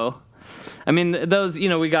just go. I mean, those,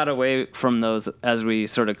 we got away from those as we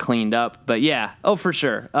sort of cleaned up. But, for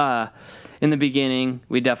sure. In the beginning,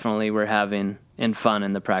 we definitely were having fun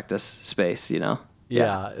in the practice space,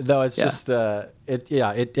 Yeah, no, it's just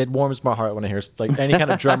it warms my heart when I hear like any kind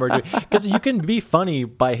of drummer because you can be funny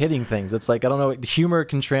by hitting things. It's like I don't know, humor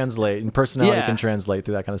can translate and personality can translate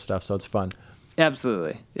through that kind of stuff, so it's fun.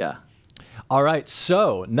 Absolutely, yeah. All right,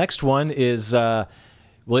 so next one is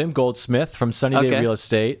William Goldsmith from Sunny Day Real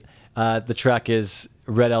Estate. The track is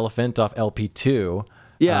Red Elephant off LP2.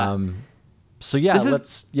 Yeah.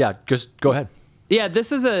 Just go ahead. Yeah,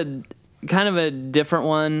 this is a kind of a different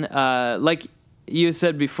one. Like you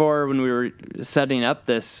said before when we were setting up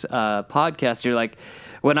this podcast, you're like,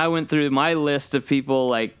 when I went through my list of people,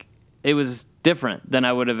 like it was different than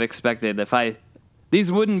I would have expected.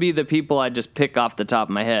 These wouldn't be the people I'd just pick off the top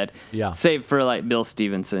of my head. Yeah. Save for like Bill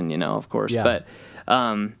Stevenson, of course. Yeah. But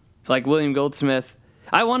like William Goldsmith,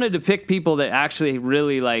 I wanted to pick people that actually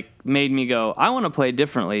really like made me go, I want to play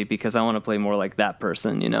differently because I want to play more like that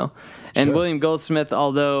person, And Sure. William Goldsmith,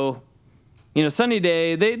 although, Sunny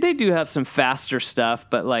Day, they do have some faster stuff,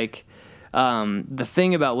 but like the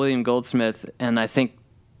thing about William Goldsmith, and I think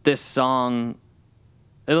this song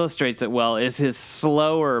illustrates it well, is his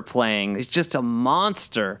slower playing. He's just a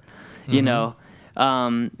monster,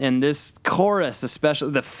 and this chorus,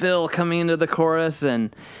 especially the fill coming into the chorus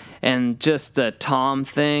and just the Tom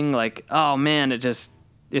thing, like, oh man, it's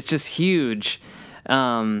just huge.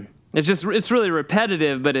 It's really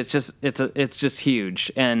repetitive, but it's just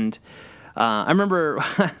huge. And I remember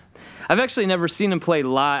I've actually never seen him play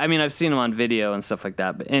live. I mean, I've seen him on video and stuff like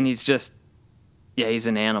that, and he's just, he's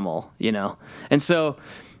an animal, And so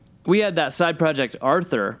we had that side project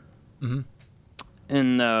Arthur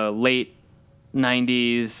in the late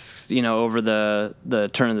 90s, over the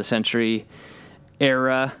turn of the century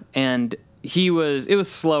era, and it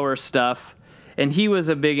was slower stuff, and he was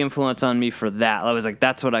a big influence on me for that. I was like,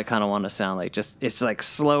 that's what I kind of want to sound like. Just it's like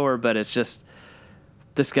slower, but it's just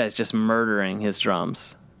this guy's just murdering his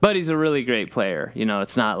drums. But he's a really great player.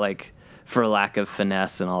 It's not like for lack of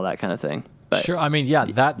finesse and all that kind of thing. But, sure, I mean,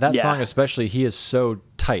 that song especially, he is so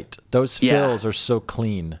tight. Those fills are so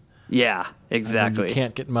clean. Yeah, exactly. You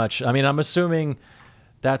can't get much. I mean, I'm assuming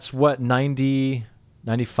that's what 90,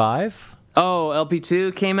 95. Oh,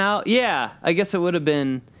 LP2 came out? Yeah, I guess it would have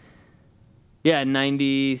been Yeah,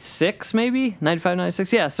 96 maybe? 95,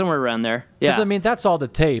 96? Yeah, somewhere around there. Because Yeah. I mean, that's all the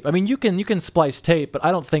tape. I mean, you can splice tape, but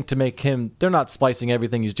I don't think to make him. They're not splicing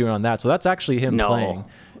everything he's doing on that. So that's actually him No. playing.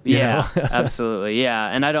 you Yeah, know? absolutely. Yeah,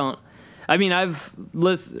 and I've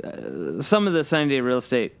listened some of the Sunny Day Real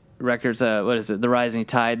Estate records. What is it? The Rising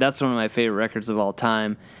Tide. That's one of my favorite records of all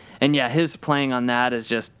time. And yeah, his playing on that is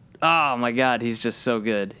just, oh my God, he's just so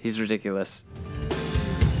good. He's ridiculous.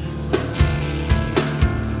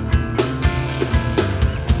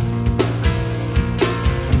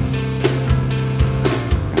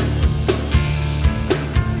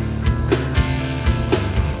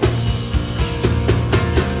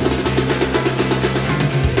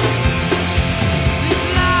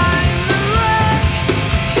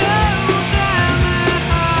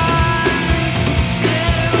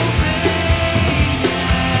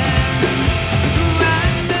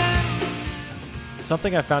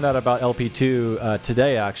 Something I found out about LP2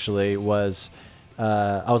 today actually was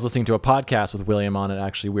I was listening to a podcast with William on it,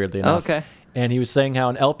 actually, weirdly enough. Okay. And he was saying how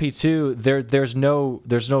in LP2 there's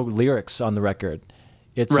no lyrics on the record.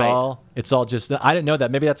 It's Right. all just, I didn't know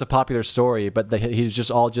that. Maybe that's a popular story, but he's just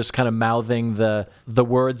all just kind of mouthing the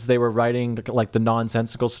words they were writing, like the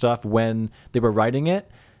nonsensical stuff when they were writing it.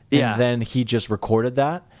 And Yeah. then he just recorded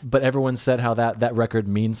that. But everyone said how that record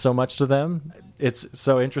means so much to them. It's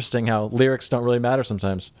so interesting how lyrics don't really matter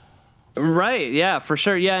sometimes. Right. Yeah, for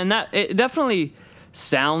sure. Yeah, and that it definitely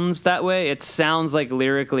sounds that way. It sounds like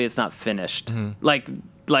lyrically it's not finished. Like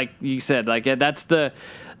you said, like that's the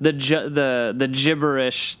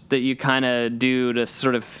gibberish that you kind of do to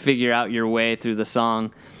sort of figure out your way through the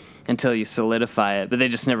song until you solidify it. But they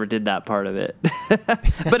just never did that part of it.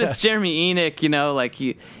 But it's Jeremy Enoch, like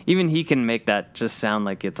he can make that just sound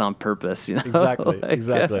like it's on purpose, Exactly.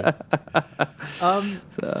 Exactly.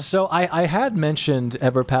 So I had mentioned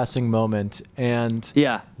Ever Passing Moment, and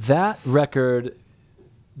Yeah. that record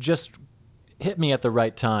just hit me at the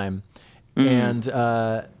right time. And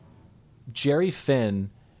Jerry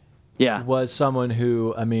Finn Yeah. was someone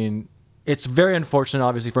who, I mean, it's very unfortunate,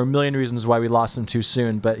 obviously, for a million reasons why we lost him too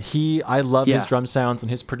soon. But I love his Yeah. drum sounds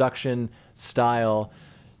and his production style.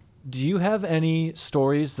 Do you have any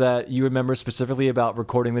stories that you remember specifically about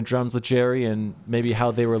recording the drums with Jerry, and maybe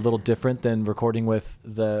how they were a little different than recording with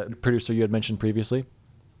the producer you had mentioned previously?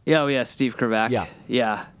 Yeah, oh yeah, Steve Kravac. Yeah.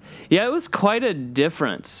 Yeah. Yeah, it was quite a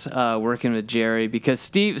difference working with Jerry, because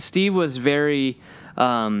Steve was very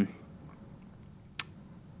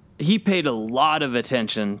he paid a lot of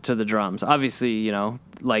attention to the drums. Obviously,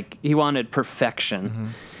 like he wanted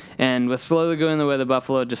perfection. And was slowly going the way of the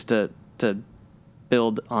buffalo, just to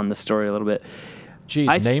build on the story a little bit.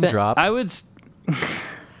 Jeez, name drop. I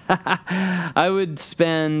would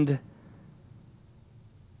spend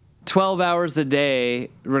 12 hours a day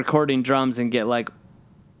recording drums and get like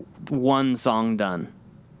one song done.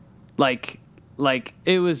 Like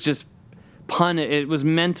it was just it was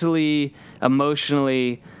mentally,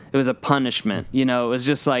 emotionally, it was a punishment. It was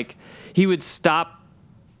just like he would stop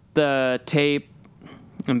the tape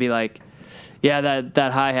and be like, yeah,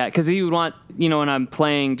 that hi-hat, because he would want, when I'm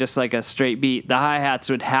playing just like a straight beat, the hi-hats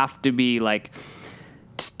would have to be like,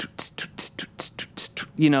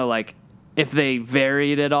 like if they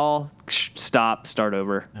varied at all, start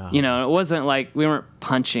over. It wasn't like we weren't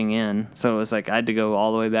punching in, so it was like I had to go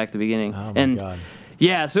all the way back to the beginning. Oh my God.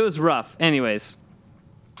 Yeah, so it was rough. Anyways,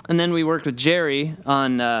 and then we worked with Jerry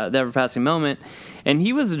on the Ever Passing Moment, and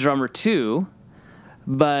he was a drummer too,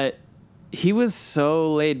 but he was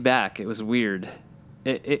so laid back. It was weird.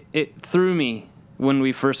 It threw me when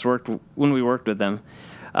we worked with them,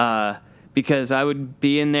 because I would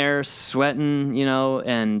be in there sweating,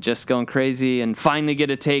 and just going crazy, and finally get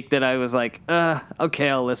a take that I was like, okay,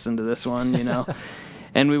 I'll listen to this one,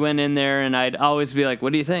 And we went in there, and I'd always be like,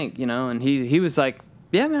 what do you think? And he was like,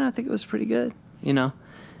 yeah, man, I think it was pretty good,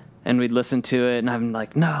 And we'd listen to it, and I'm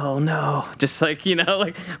like, no, just like,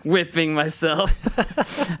 like whipping myself.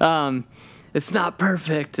 It's not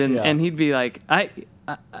perfect. And he'd be like,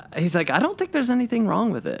 he's like, I don't think there's anything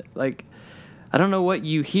wrong with it. Like, I don't know what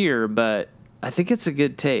you hear, but I think it's a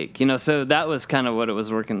good take. So that was kind of what it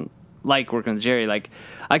was working with Jerry. Like,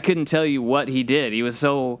 I couldn't tell you what he did. He was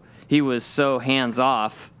so hands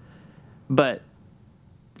off, but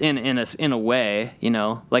in a way,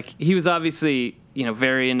 like he was obviously,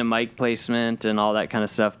 very into mic placement and all that kind of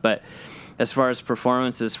stuff. But as far as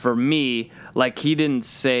performances, for me, like he didn't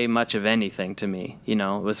say much of anything to me. It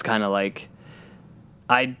was kind of like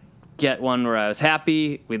I'd get one where I was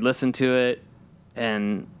happy, we'd listen to it,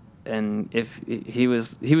 and if he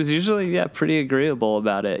was usually pretty agreeable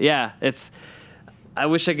about it. Yeah, I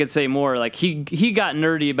wish I could say more. Like he got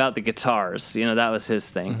nerdy about the guitars. You know, that was his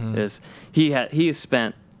thing. Is he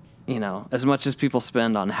spent, you know, as much as people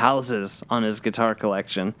spend on houses on his guitar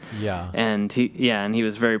collection. Yeah. And he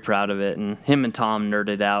was very proud of it. And him and Tom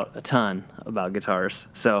nerded out a ton about guitars.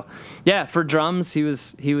 So yeah, for drums, he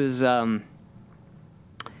was.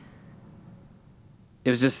 It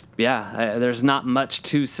was just, there's not much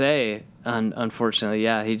to say, unfortunately.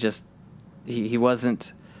 Yeah, he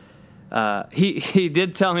wasn't, he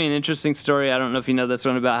did tell me an interesting story. I don't know if you know this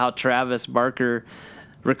one, about how Travis Barker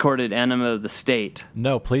recorded Enema of the State.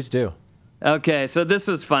 No, please do. Okay, so this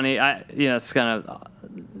was funny. It's kind of,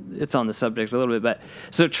 it's on the subject a little bit, but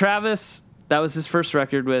so Travis, that was his first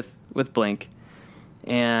record with Blink,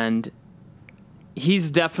 and he's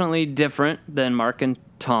definitely different than Mark and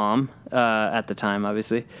Tom at the time,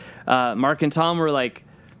 obviously. Mark and Tom were like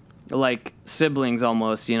siblings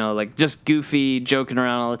almost, you know, like just goofy, joking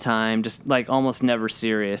around all the time, just like almost never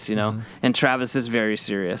serious, you know. And Travis is very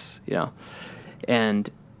serious, you know. And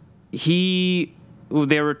they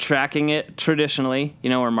were tracking it traditionally, you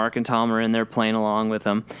know, where Mark and Tom are in there playing along with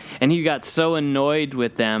them. And he got so annoyed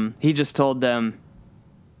with them, he just told them,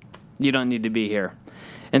 "You don't need to be here."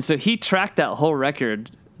 And so he tracked that whole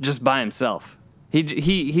record just by himself.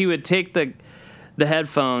 He would take the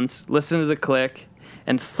headphones, listen to the click,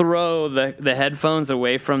 and throw the headphones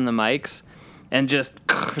away from the mics, and just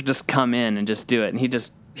come in and just do it. And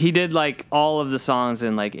he did like all of the songs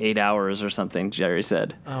in like 8 hours or something, Jerry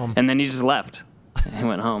said. And then he just left and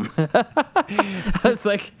went home. I was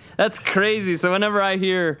like, that's crazy. So whenever I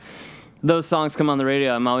hear those songs come on the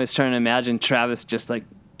radio, I'm always trying to imagine Travis just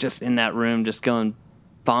in that room, just going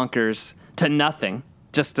bonkers to nothing,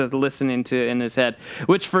 just to listening to it in his head,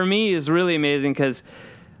 which for me is really amazing because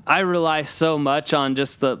I rely so much on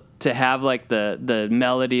just to have like the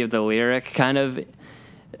melody of the lyric kind of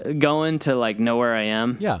going to like know where I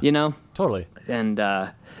am. Yeah, you know, totally. And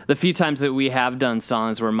the few times that we have done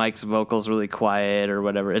songs where Mike's vocals really quiet or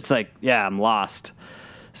whatever, it's like, yeah, I'm lost.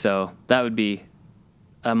 So that would be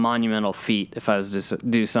a monumental feat if I was to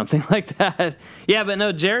do something like that. Yeah, but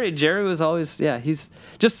no, Jerry was always, he's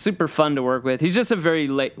just super fun to work with. He's just a very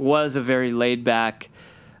laid back,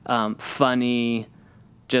 funny,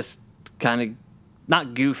 just kind of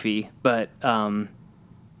not goofy, but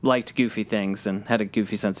liked goofy things and had a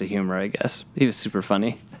goofy sense of humor, I guess. He was super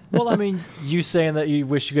funny. Well, I mean, you saying that you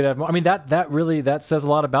wish you could have more. I mean, that really says a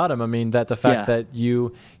lot about him. I mean, that the fact that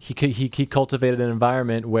he cultivated an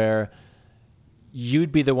environment where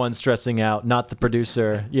you'd be the one stressing out, not the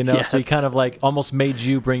producer, you know? Yes. So he kind of like almost made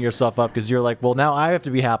you bring yourself up because you're like, well, now I have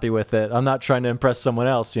to be happy with it. I'm not trying to impress someone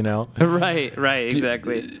else, you know? Right,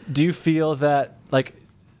 exactly. Do you feel that like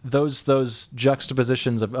those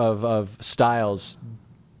juxtapositions of styles,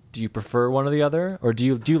 do you prefer one or the other? Or do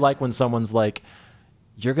you like when someone's like,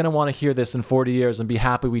 you're going to want to hear this in 40 years and be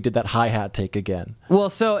happy we did that hi-hat take again? Well,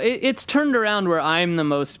 so it's turned around where I'm the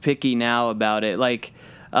most picky now about it. Like,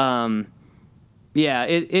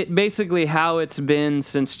 it basically how it's been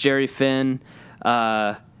since Jerry Finn,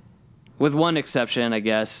 with one exception, I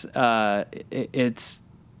guess. It's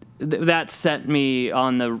that set me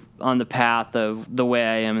on the path of the way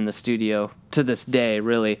I am in the studio to this day,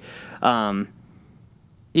 really. I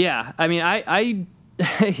mean,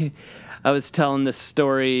 I was telling this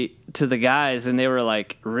story to the guys, and they were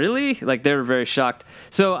like, really? Like, they were very shocked.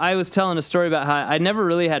 So I was telling a story about how I never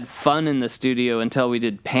really had fun in the studio until we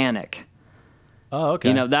did Panic. Oh, okay.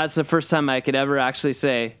 You know, that's the first time I could ever actually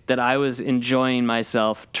say that I was enjoying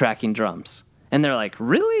myself tracking drums. And they're like,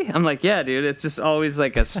 really? I'm like, yeah, dude, it's just always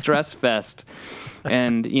like a stress fest.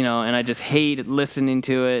 And, you know, and I just hate listening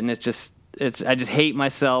to it, and I just hate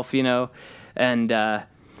myself, you know. And,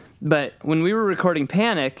 but when we were recording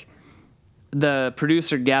Panic, the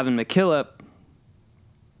producer, Gavin McKillop,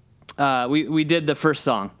 we did the first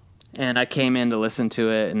song, and I came in to listen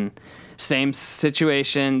to it, and same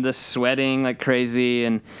situation, the sweating like crazy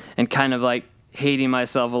and kind of like hating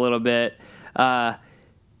myself a little bit.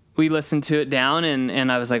 We listened to it down,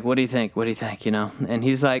 and I was like, what do you think? What do you think? You know? And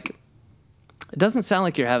he's like, it doesn't sound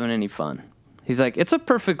like you're having any fun. He's like, it's a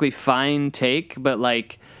perfectly fine take, but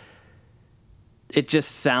like, it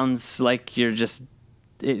just sounds like it just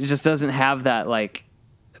doesn't have that like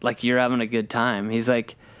you're having a good time. He's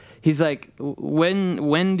like,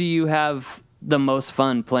 when do you have the most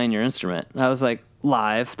fun playing your instrument? And I was like,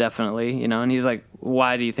 live, definitely, you know. And he's like,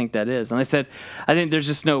 why do you think that is? And I said, I think there's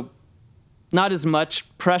just not as much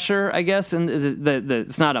pressure, I guess, and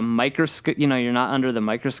it's not a microscope, you know, you're not under the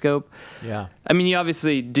microscope. Yeah. I mean, you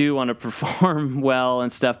obviously do want to perform well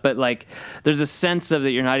and stuff, but like there's a sense of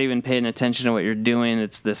that you're not even paying attention to what you're doing.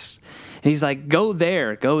 It's this, and he's like, go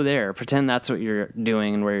there, pretend that's what you're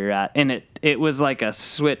doing and where you're at. And it was like a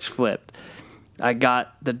switch flipped. I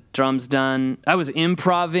got the drums done. I was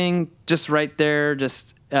improvising just right there,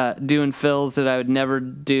 just doing fills that I would never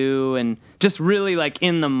do, and just really like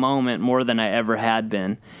in the moment more than I ever had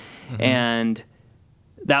been. Mm-hmm. And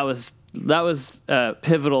that was a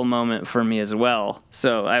pivotal moment for me as well.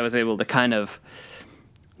 So I was able to kind of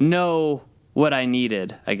know what I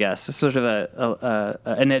needed, I guess. It's sort of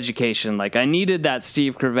an education. Like I needed that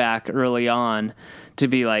Steve Kravac early on to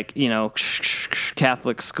be like, you know,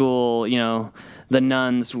 Catholic school, you know, the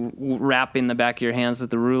nuns wrapping the back of your hands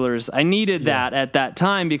with the rulers. I needed that at that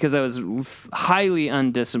time because I was highly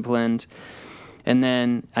undisciplined. And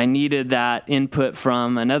then I needed that input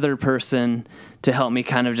from another person to help me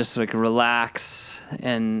kind of just like relax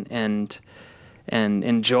and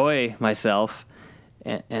enjoy myself.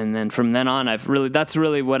 And then from then on, that's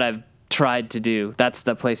really what I've tried to do. That's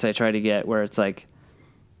the place I try to get, where it's like,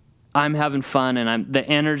 I'm having fun, and the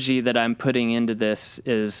energy that I'm putting into this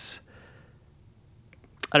is,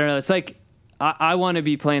 I don't know. It's like, I want to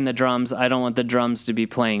be playing the drums. I don't want the drums to be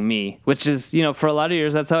playing me, which is, you know, for a lot of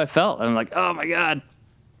years, that's how I felt. I'm like, oh my God.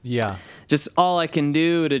 Yeah. Just all I can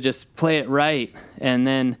do to just play it right. And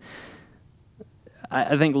then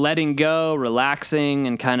I think letting go, relaxing,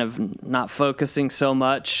 and kind of not focusing so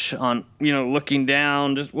much on, you know, looking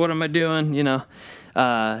down, just what am I doing, you know,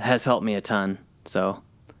 has helped me a ton. So,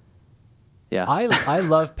 yeah. I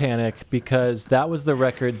love Panic because that was the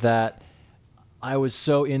record that I was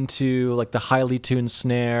so into, like the highly tuned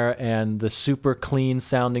snare and the super clean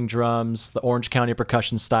sounding drums, the Orange County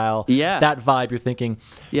percussion style. Yeah. That vibe you're thinking.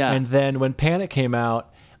 Yeah. And then when Panic came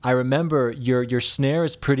out, I remember your snare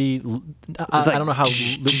is pretty, I don't know how,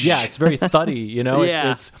 it's very thuddy, you know? Yeah,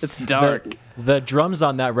 it's dark. The drums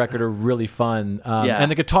on that record are really fun. And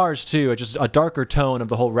the guitars too, just a darker tone of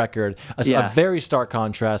the whole record. A very stark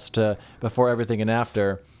contrast to Before Everything and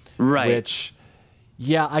After. Right. Which...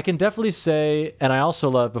 yeah, I can definitely say, and I also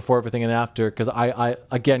love Before Everything and After, because I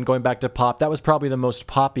again, going back to pop, that was probably the most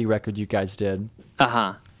poppy record you guys did.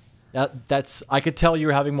 Uh-huh. I could tell you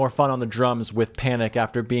were having more fun on the drums with Panic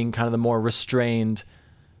after being kind of the more restrained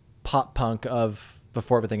pop punk of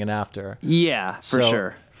Before Everything and After. Yeah, for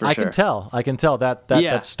sure. I can tell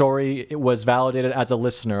that story, it was validated as a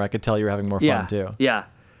listener. I could tell you were having more fun too. Yeah.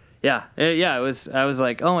 I was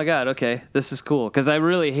like, oh my God, okay, this is cool. Because I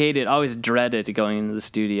really hated, always dreaded going into the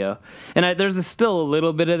studio. And there's still a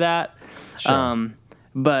little bit of that. Sure.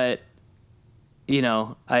 But, you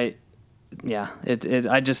know, I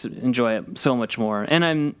just enjoy it so much more.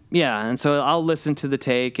 And and so I'll listen to the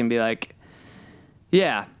take and be like,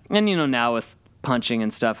 yeah. And, you know, now with punching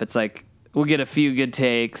and stuff, it's like, we'll get a few good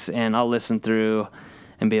takes and I'll listen through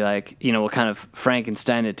and be like, you know, we'll kind of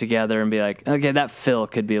Frankenstein it together and be like, okay, that fill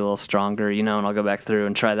could be a little stronger, you know, and I'll go back through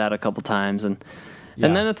and try that a couple times, and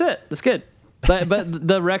then that's it. It's good. But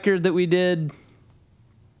the record that we did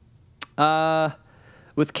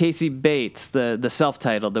with Casey Bates, the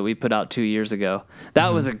self-titled that we put out 2 years ago,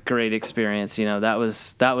 that was a great experience. You know, that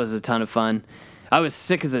was a ton of fun. I was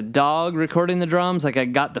sick as a dog recording the drums. Like I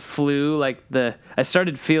got the flu. I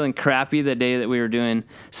started feeling crappy the day that we were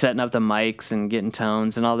setting up the mics and getting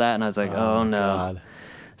tones and all that. And I was like, oh no. God.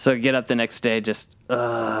 So I get up the next day, I just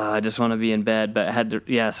want to be in bed. But I had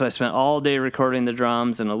to, so I spent all day recording the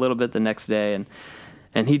drums and a little bit the next day.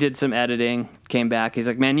 And he did some editing, came back. He's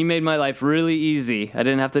like, man, you made my life really easy. I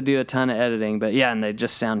didn't have to do a ton of editing, but and they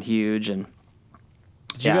just sound huge. And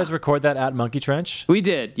did you guys record that at Monkey Trench? We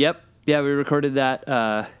did. Yep. Yeah, we recorded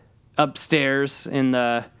that upstairs in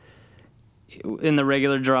the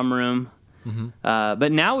regular drum room. Mm-hmm.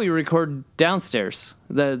 But now we record downstairs.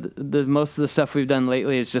 The most of the stuff we've done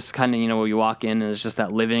lately is just kind of, you know, where you walk in and it's just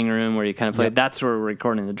that living room where you kind of play. Yep. That's where we're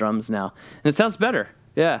recording the drums now, and it sounds better.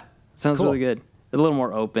 Yeah, it sounds really good. A little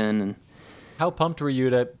more open. And how pumped were you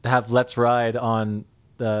to have Let's Ride on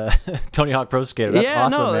the Tony Hawk Pro Skater? That's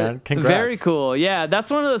awesome, man. Congrats. Very cool. Yeah, that's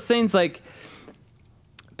one of those things, like,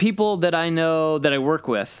 people that I know that I work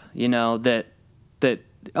with, you know, that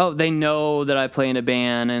they know that I play in a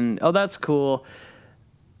band, and that's cool.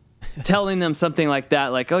 Telling them something like that,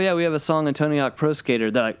 like, oh yeah, we have a song on Tony Hawk Pro Skater.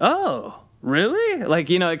 They're like, oh, really? Like,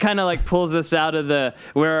 you know, it kind of like pulls us out of the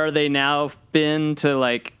where are they now been to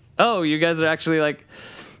like, oh, you guys are actually like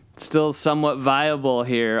still somewhat viable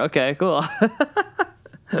here. Okay, cool.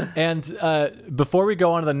 And before we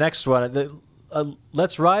go on to the next one,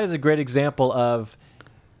 Let's Ride is a great example of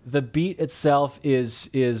the beat itself is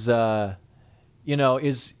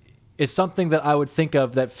is something that I would think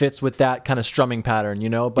of that fits with that kind of strumming pattern, you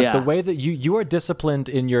know. But Yeah. the way that you are disciplined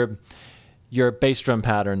in your bass drum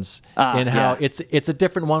patterns, and how yeah. it's a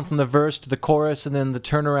different one from the verse to the chorus and then the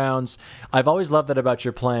turnarounds. I've always loved that about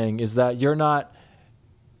your playing, is that you're not,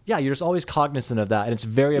 you're just always cognizant of that, and it's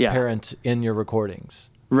very Yeah. apparent in your recordings.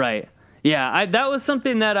 Right. Yeah. That was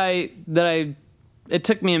something that it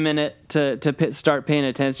took me a minute to start paying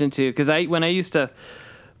attention to, because when I used to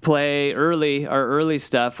play our early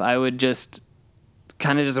stuff, I would just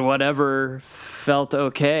kind of just whatever felt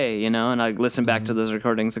okay, you know, and I listen back to those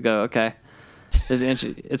recordings and go, okay,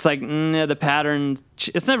 it's like the pattern.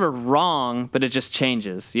 It's never wrong, but it just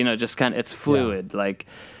changes, you know, just kind of, it's fluid, like,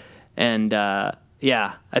 and I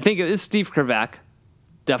think it was Steve Kravac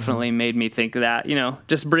definitely made me think of that, you know,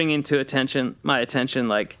 just bringing to my attention,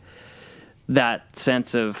 like that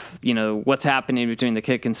sense of, you know, what's happening between the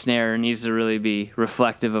kick and snare needs to really be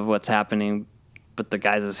reflective of what's happening with the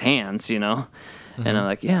guys' hands, you know. And I'm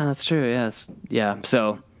like, yeah, that's true. Yes. Yeah.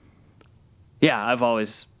 So yeah, I've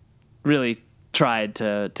always really tried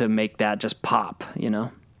to make that just pop, you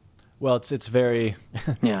know? Well, it's very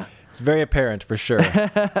Yeah. it's very apparent for sure.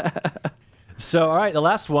 So, all right, the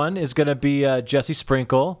last one is going to be Jesse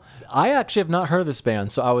Sprinkle. I actually have not heard of this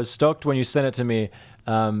band, so I was stoked when you sent it to me.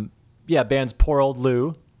 Band's Poor Old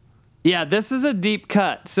Lou. Yeah, this is a deep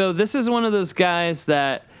cut. So this is one of those guys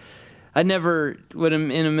that I never would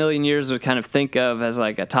in a million years would kind of think of as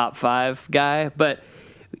like a top 5 guy, but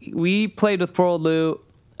we played with Poor Old Lou.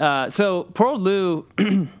 So Poor Old Lou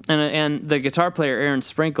and the guitar player Aaron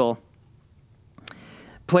Sprinkle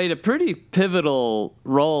played a pretty pivotal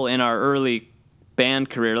role in our early band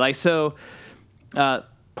career. Like, so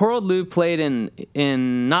Poor Old Lou played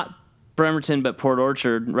in not Bremerton but Port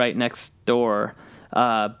Orchard, right next door.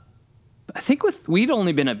 I think we'd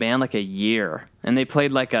only been a band like a year, and they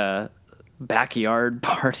played like a backyard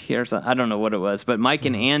party or something. I don't know what it was, but Mike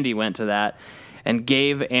and Andy went to that and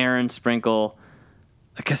gave Aaron Sprinkle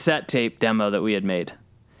a cassette tape demo that we had made.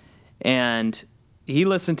 And he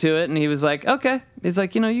listened to it and he was like, okay. He's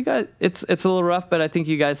like, you know, you guys, it's a little rough, but I think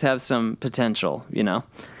you guys have some potential, you know?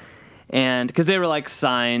 And because they were like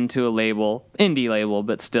signed to a indie label,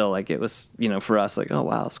 but still, like, it was, you know, for us, like, oh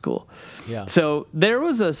wow, it's cool. Yeah. So there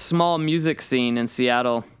was a small music scene in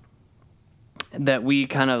Seattle that we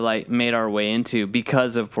kind of like made our way into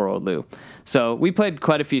because of Poor Old Lou. So we played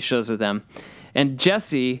quite a few shows with them, and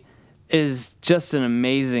Jesse is just an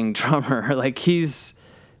amazing drummer. Like, he's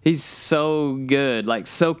so good, like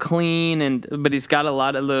so clean, but he's got a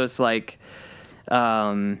lot of those like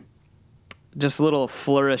just little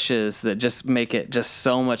flourishes that just make it just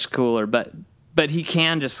so much cooler. But he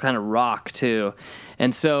can just kind of rock too.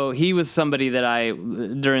 And so he was somebody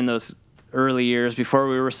that during those early years, before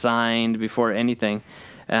we were signed, before anything,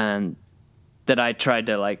 and that I tried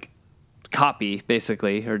to like copy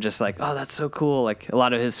basically, or just like, oh, that's so cool. Like a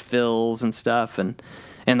lot of his fills and stuff, and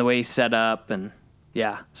the way he's set up, and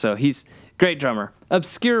yeah. So he's a great drummer.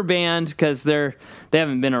 Obscure band because they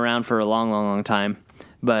haven't been around for a long time.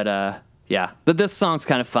 But yeah. But this song's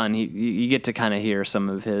kind of fun. You get to kind of hear some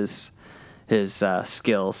of his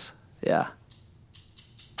skills. Yeah.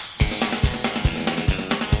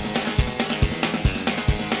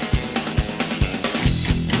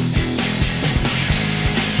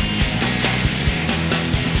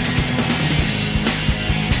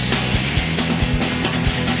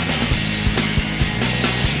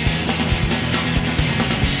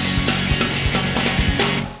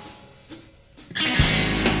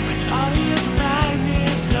 All this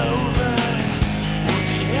madness over. Won't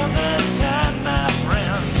you have the time, my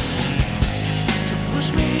friend, to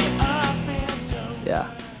push me up and over? Yeah.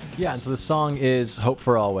 Yeah, and so the song is Hope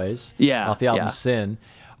for Always. Yeah, Off the album yeah. Sin.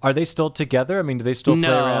 Are they still together? I mean, do they still play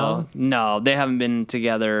around? No, they haven't been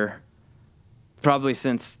together probably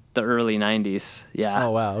since the early 90s. Yeah.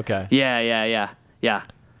 Oh, wow, okay. Yeah.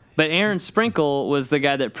 But Aaron Sprinkle was the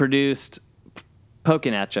guy that produced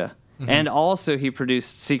Pokin' At Ya. And also he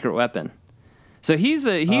produced Secret Weapon. So he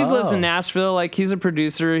lives in Nashville. Like, he's a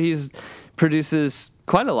producer. He's produces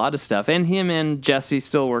quite a lot of stuff. And him and Jesse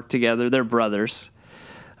still work together. They're brothers.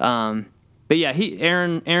 But yeah,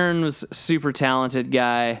 Aaron was a super talented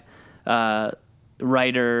guy,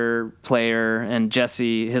 writer, player, and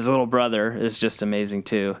Jesse, his little brother, is just amazing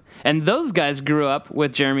too. And those guys grew up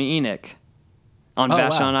with Jeremy Enoch on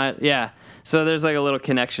Vashon wow. Yeah. So there's like a little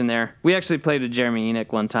connection there. We actually played with Jeremy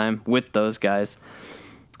Enoch one time with those guys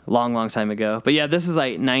long time ago. But yeah, this is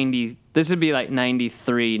like this would be like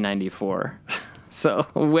 93, 94. So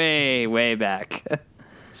way back.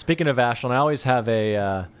 Speaking of Ashland, I always have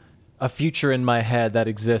a a future in my head that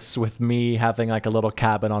exists with me having like a little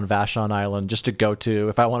cabin on Vashon Island just to go to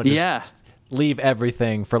if I want to just leave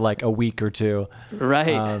everything for like a week or two.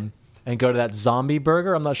 Right. And go to that Zombie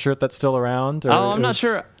Burger. I'm not sure if that's still around. Or I'm not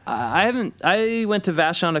sure. I went to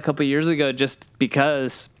Vashon a couple years ago just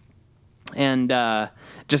because, and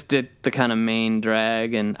just did the kind of main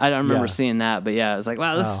drag, and I don't remember seeing that, but yeah, I was like,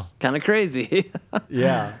 wow, this is kind of crazy.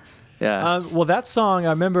 Yeah. Yeah. Well, that song, I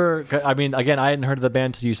remember, I mean, again, I hadn't heard of the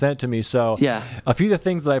band until you sent it to me, so yeah. A few of the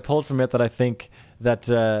things that I pulled from it that I think that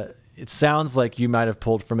it sounds like you might have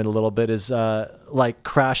pulled from it a little bit is like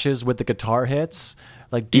crashes with the guitar hits,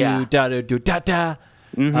 like do da do do da da,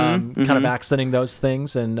 kind of accenting those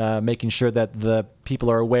things and making sure that the people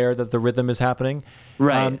are aware that the rhythm is happening.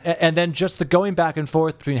 Right. And then just the going back and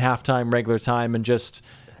forth between halftime, regular time, and just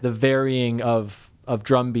the varying of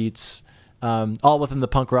drum beats, all within the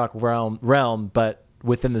punk rock realm, but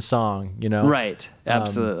within the song, you know? Right.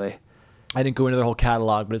 Absolutely. I didn't go into the whole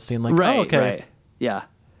catalog, but it seemed like, right, oh, okay. Right. Yeah.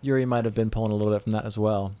 Yuri might have been pulling a little bit from that as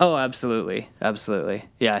well. Oh, absolutely. Absolutely.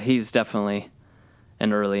 Yeah, he's definitely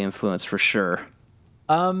an early influence for sure.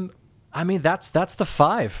 I mean, that's the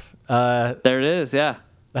 5. There it is. Yeah.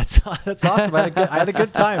 That's awesome. I had a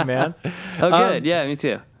good time, man. Oh, good. Yeah, me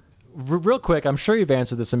too. Real quick, I'm sure you've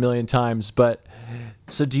answered this a million times, but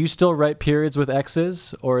so do you still write periods with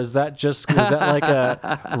X's, or was that like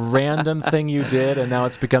a random thing you did and now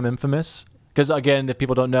it's become infamous? Because again, if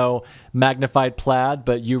people don't know, magnified plaid,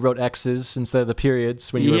 but you wrote X's instead of the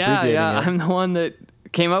periods when you were abbreviating it. I'm the one that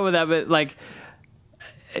came up with that, but like,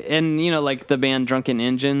 and you know, like the band Drunken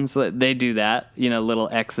Engines, they do that, you know, little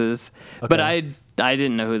X's. Okay. But I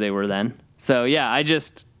didn't know who they were then, so yeah, I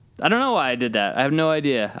don't know why I did that. I have no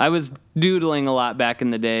idea. I was doodling a lot back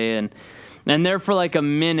in the day, and there for like a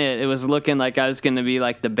minute, it was looking like I was going to be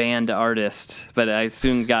like the band artist, but I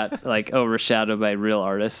soon got like overshadowed by real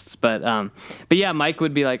artists. But yeah, Mike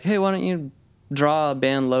would be like, "Hey, why don't you draw a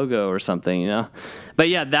band logo or something?" You know. But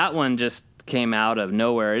yeah, that one just came out of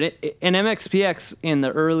nowhere. And MXPX in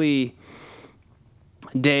the early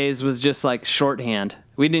days was just like shorthand.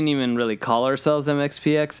 We didn't even really call ourselves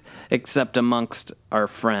MXPX except amongst our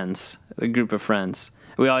friends, a group of friends.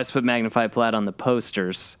 We always put Magnified Plaid on the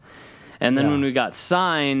posters. And then when we got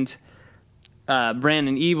signed,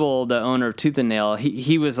 Brandon Ebel, the owner of Tooth and Nail,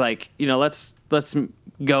 he was like, you know, let's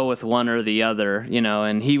go with one or the other, you know,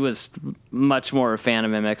 and he was much more a fan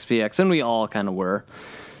of MXPX, and we all kind of were.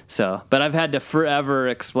 So, but I've had to forever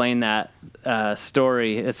explain that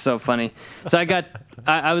story. It's so funny. So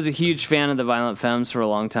I was a huge fan of the Violent Femmes for a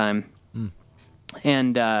long time,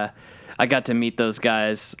 and I got to meet those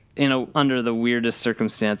guys under the weirdest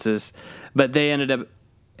circumstances. But they ended up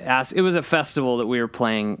it was a festival that we were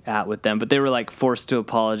playing at with them, but they were like forced to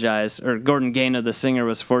apologize, or Gordon Gaino, the singer,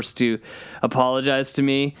 was forced to apologize to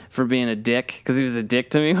me for being a dick, because he was a dick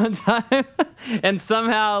to me one time. And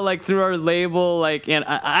somehow, like, through our label, like,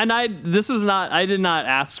 I did not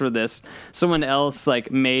ask for this. Someone else like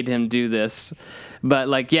made him do this, but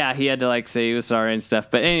like, yeah, he had to like say he was sorry and stuff.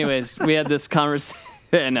 But anyways, we had this conversation.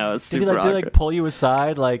 I know, it's super awkward. Did he like pull you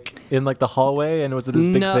aside like in like the hallway, and was it this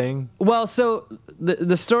big thing? Well, so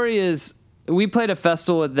the story is, we played a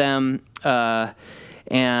festival with them,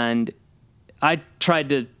 and I tried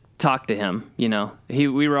to talk to him. You know,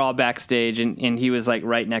 we were all backstage, and he was like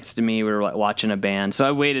right next to me. We were like watching a band, so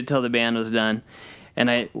I waited till the band was done,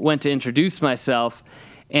 and I went to introduce myself,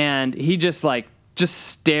 and he just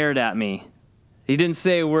stared at me. He didn't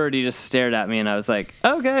say a word. He just stared at me, and I was like,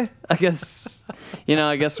 okay, I guess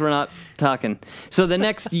we're not talking. So the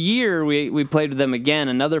next year, we played with them again,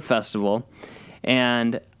 another festival,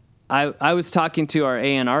 and I was talking to our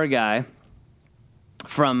A&R guy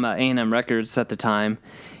from A&M Records at the time,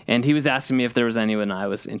 and he was asking me if there was anyone I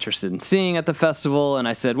was interested in seeing at the festival, and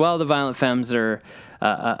I said, well, the Violent Femmes are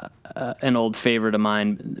an old favorite of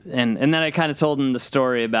mine, and then I kind of told him the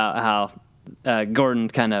story about how Gordon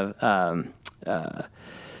kind of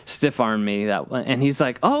stiff-armed me that one, and he's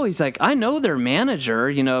like, I know their manager,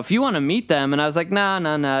 you know, if you want to meet them. And I was like,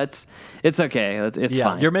 no, it's okay, it's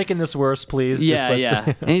fine. You're making this worse, please.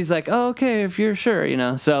 Yeah. And he's like, oh, okay, if you're sure, you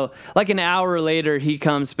know. So like an hour later, he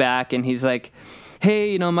comes back and he's like,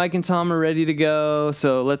 hey, you know, Mike and Tom are ready to go,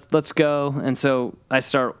 so let's go. And so I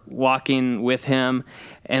start walking with him,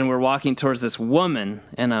 and we're walking towards this woman,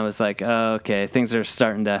 and I was like, oh, okay, this is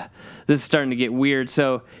starting to get weird.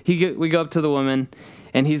 So we go up to the woman,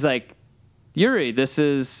 and he's like, Yuri, this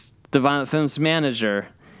is the Violent Femmes manager.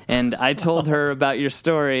 And I told her about your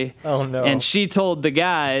story. Oh, no. And she told the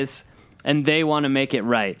guys, and they want to make it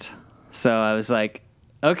right. So I was like,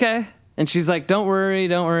 okay. And she's like, don't worry,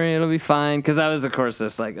 it'll be fine. Because I was, of course,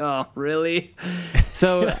 just like, oh, really?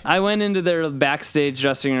 So I went into their backstage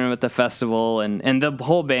dressing room at the festival, and the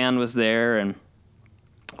whole band was there, and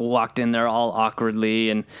walked in there all awkwardly,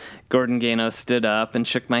 and Gordon Gano stood up and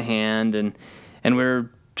shook my hand, and we were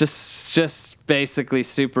just basically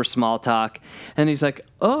super small talk. And he's like,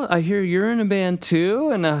 oh, I hear you're in a band too?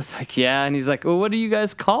 And I was like, yeah. And he's like, well, what are you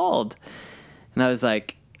guys called? And I was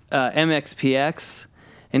like, MXPX.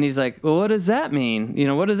 And he's like, well, what does that mean?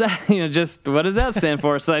 What does that, just what does that stand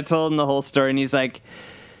for? So I told him the whole story, and he's like,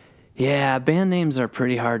 yeah, band names are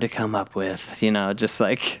pretty hard to come up with, just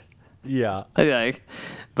like, Yeah.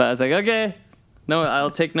 But I was like, okay, no, I'll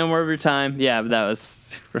take no more of your time. Yeah, but that was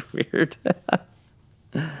super weird.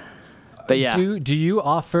 But yeah. Do you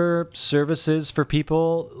offer services for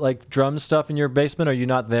people like drum stuff in your basement? Are you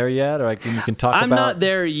not there yet? Or like you can talk about? I'm not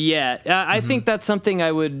there yet. I think that's something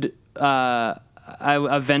I would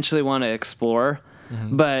I eventually want to explore,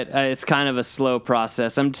 but it's kind of a slow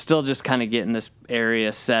process. I'm still just kind of getting this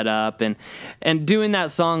area set up and doing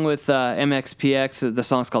that song with MXPX. The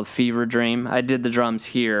song's called Fever Dream. I did the drums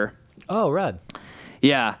here. Oh, rad.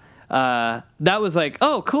 Yeah. That was like,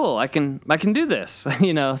 oh, cool. I can do this,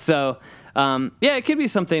 So, yeah, it could be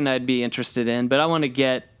something I'd be interested in, but I want to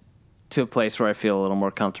get to a place where I feel a little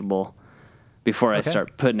more comfortable before I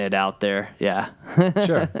start putting it out there. Yeah.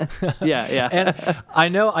 Sure. Yeah. And I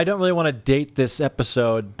know I don't really want to date this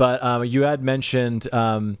episode, but you had mentioned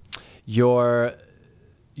your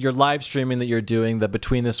live streaming that you're doing, the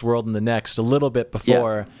Between This World and the Next, a little bit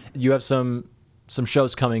before. Yeah. You have some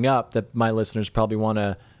shows coming up that my listeners probably want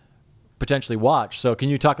to potentially watch. So can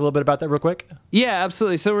you talk a little bit about that real quick? Yeah,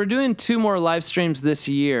 absolutely. So we're doing 2 more live streams this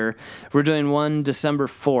year. We're doing one December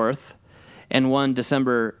 4th and one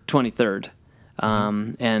December 23rd.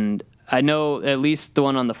 And I know at least the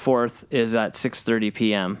one on the 4th is at 6:30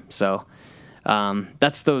 p.m. So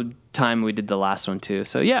that's the time we did the last one too.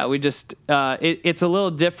 So yeah, we just it's a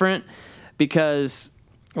little different because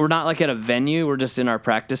we're not like at a venue. We're just in our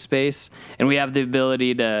practice space, and we have the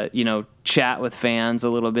ability to chat with fans a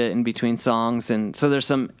little bit in between songs, and so there's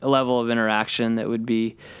some level of interaction that would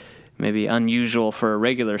be maybe unusual for a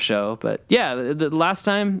regular show. But yeah, the last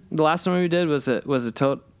one we did was a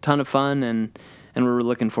ton of fun, and we're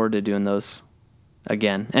looking forward to doing those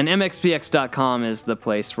again. And mxpx.com is the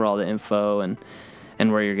place for all the info and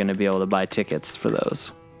where you're going to be able to buy tickets for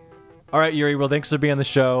those. All right, Yuri. Well, thanks for being on the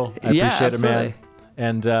show. I appreciate it, man.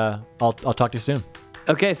 And I'll talk to you soon.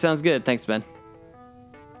 Okay, sounds good. Thanks, Ben.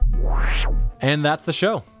 And that's the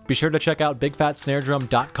show. Be sure to check out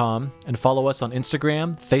bigfatsnaredrum.com and follow us on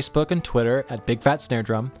Instagram, Facebook, and Twitter at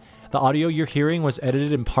bigfatsnaredrum. The audio you're hearing was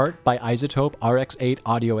edited in part by iZotope RX8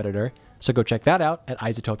 Audio Editor, so go check that out at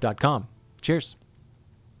iZotope.com. Cheers.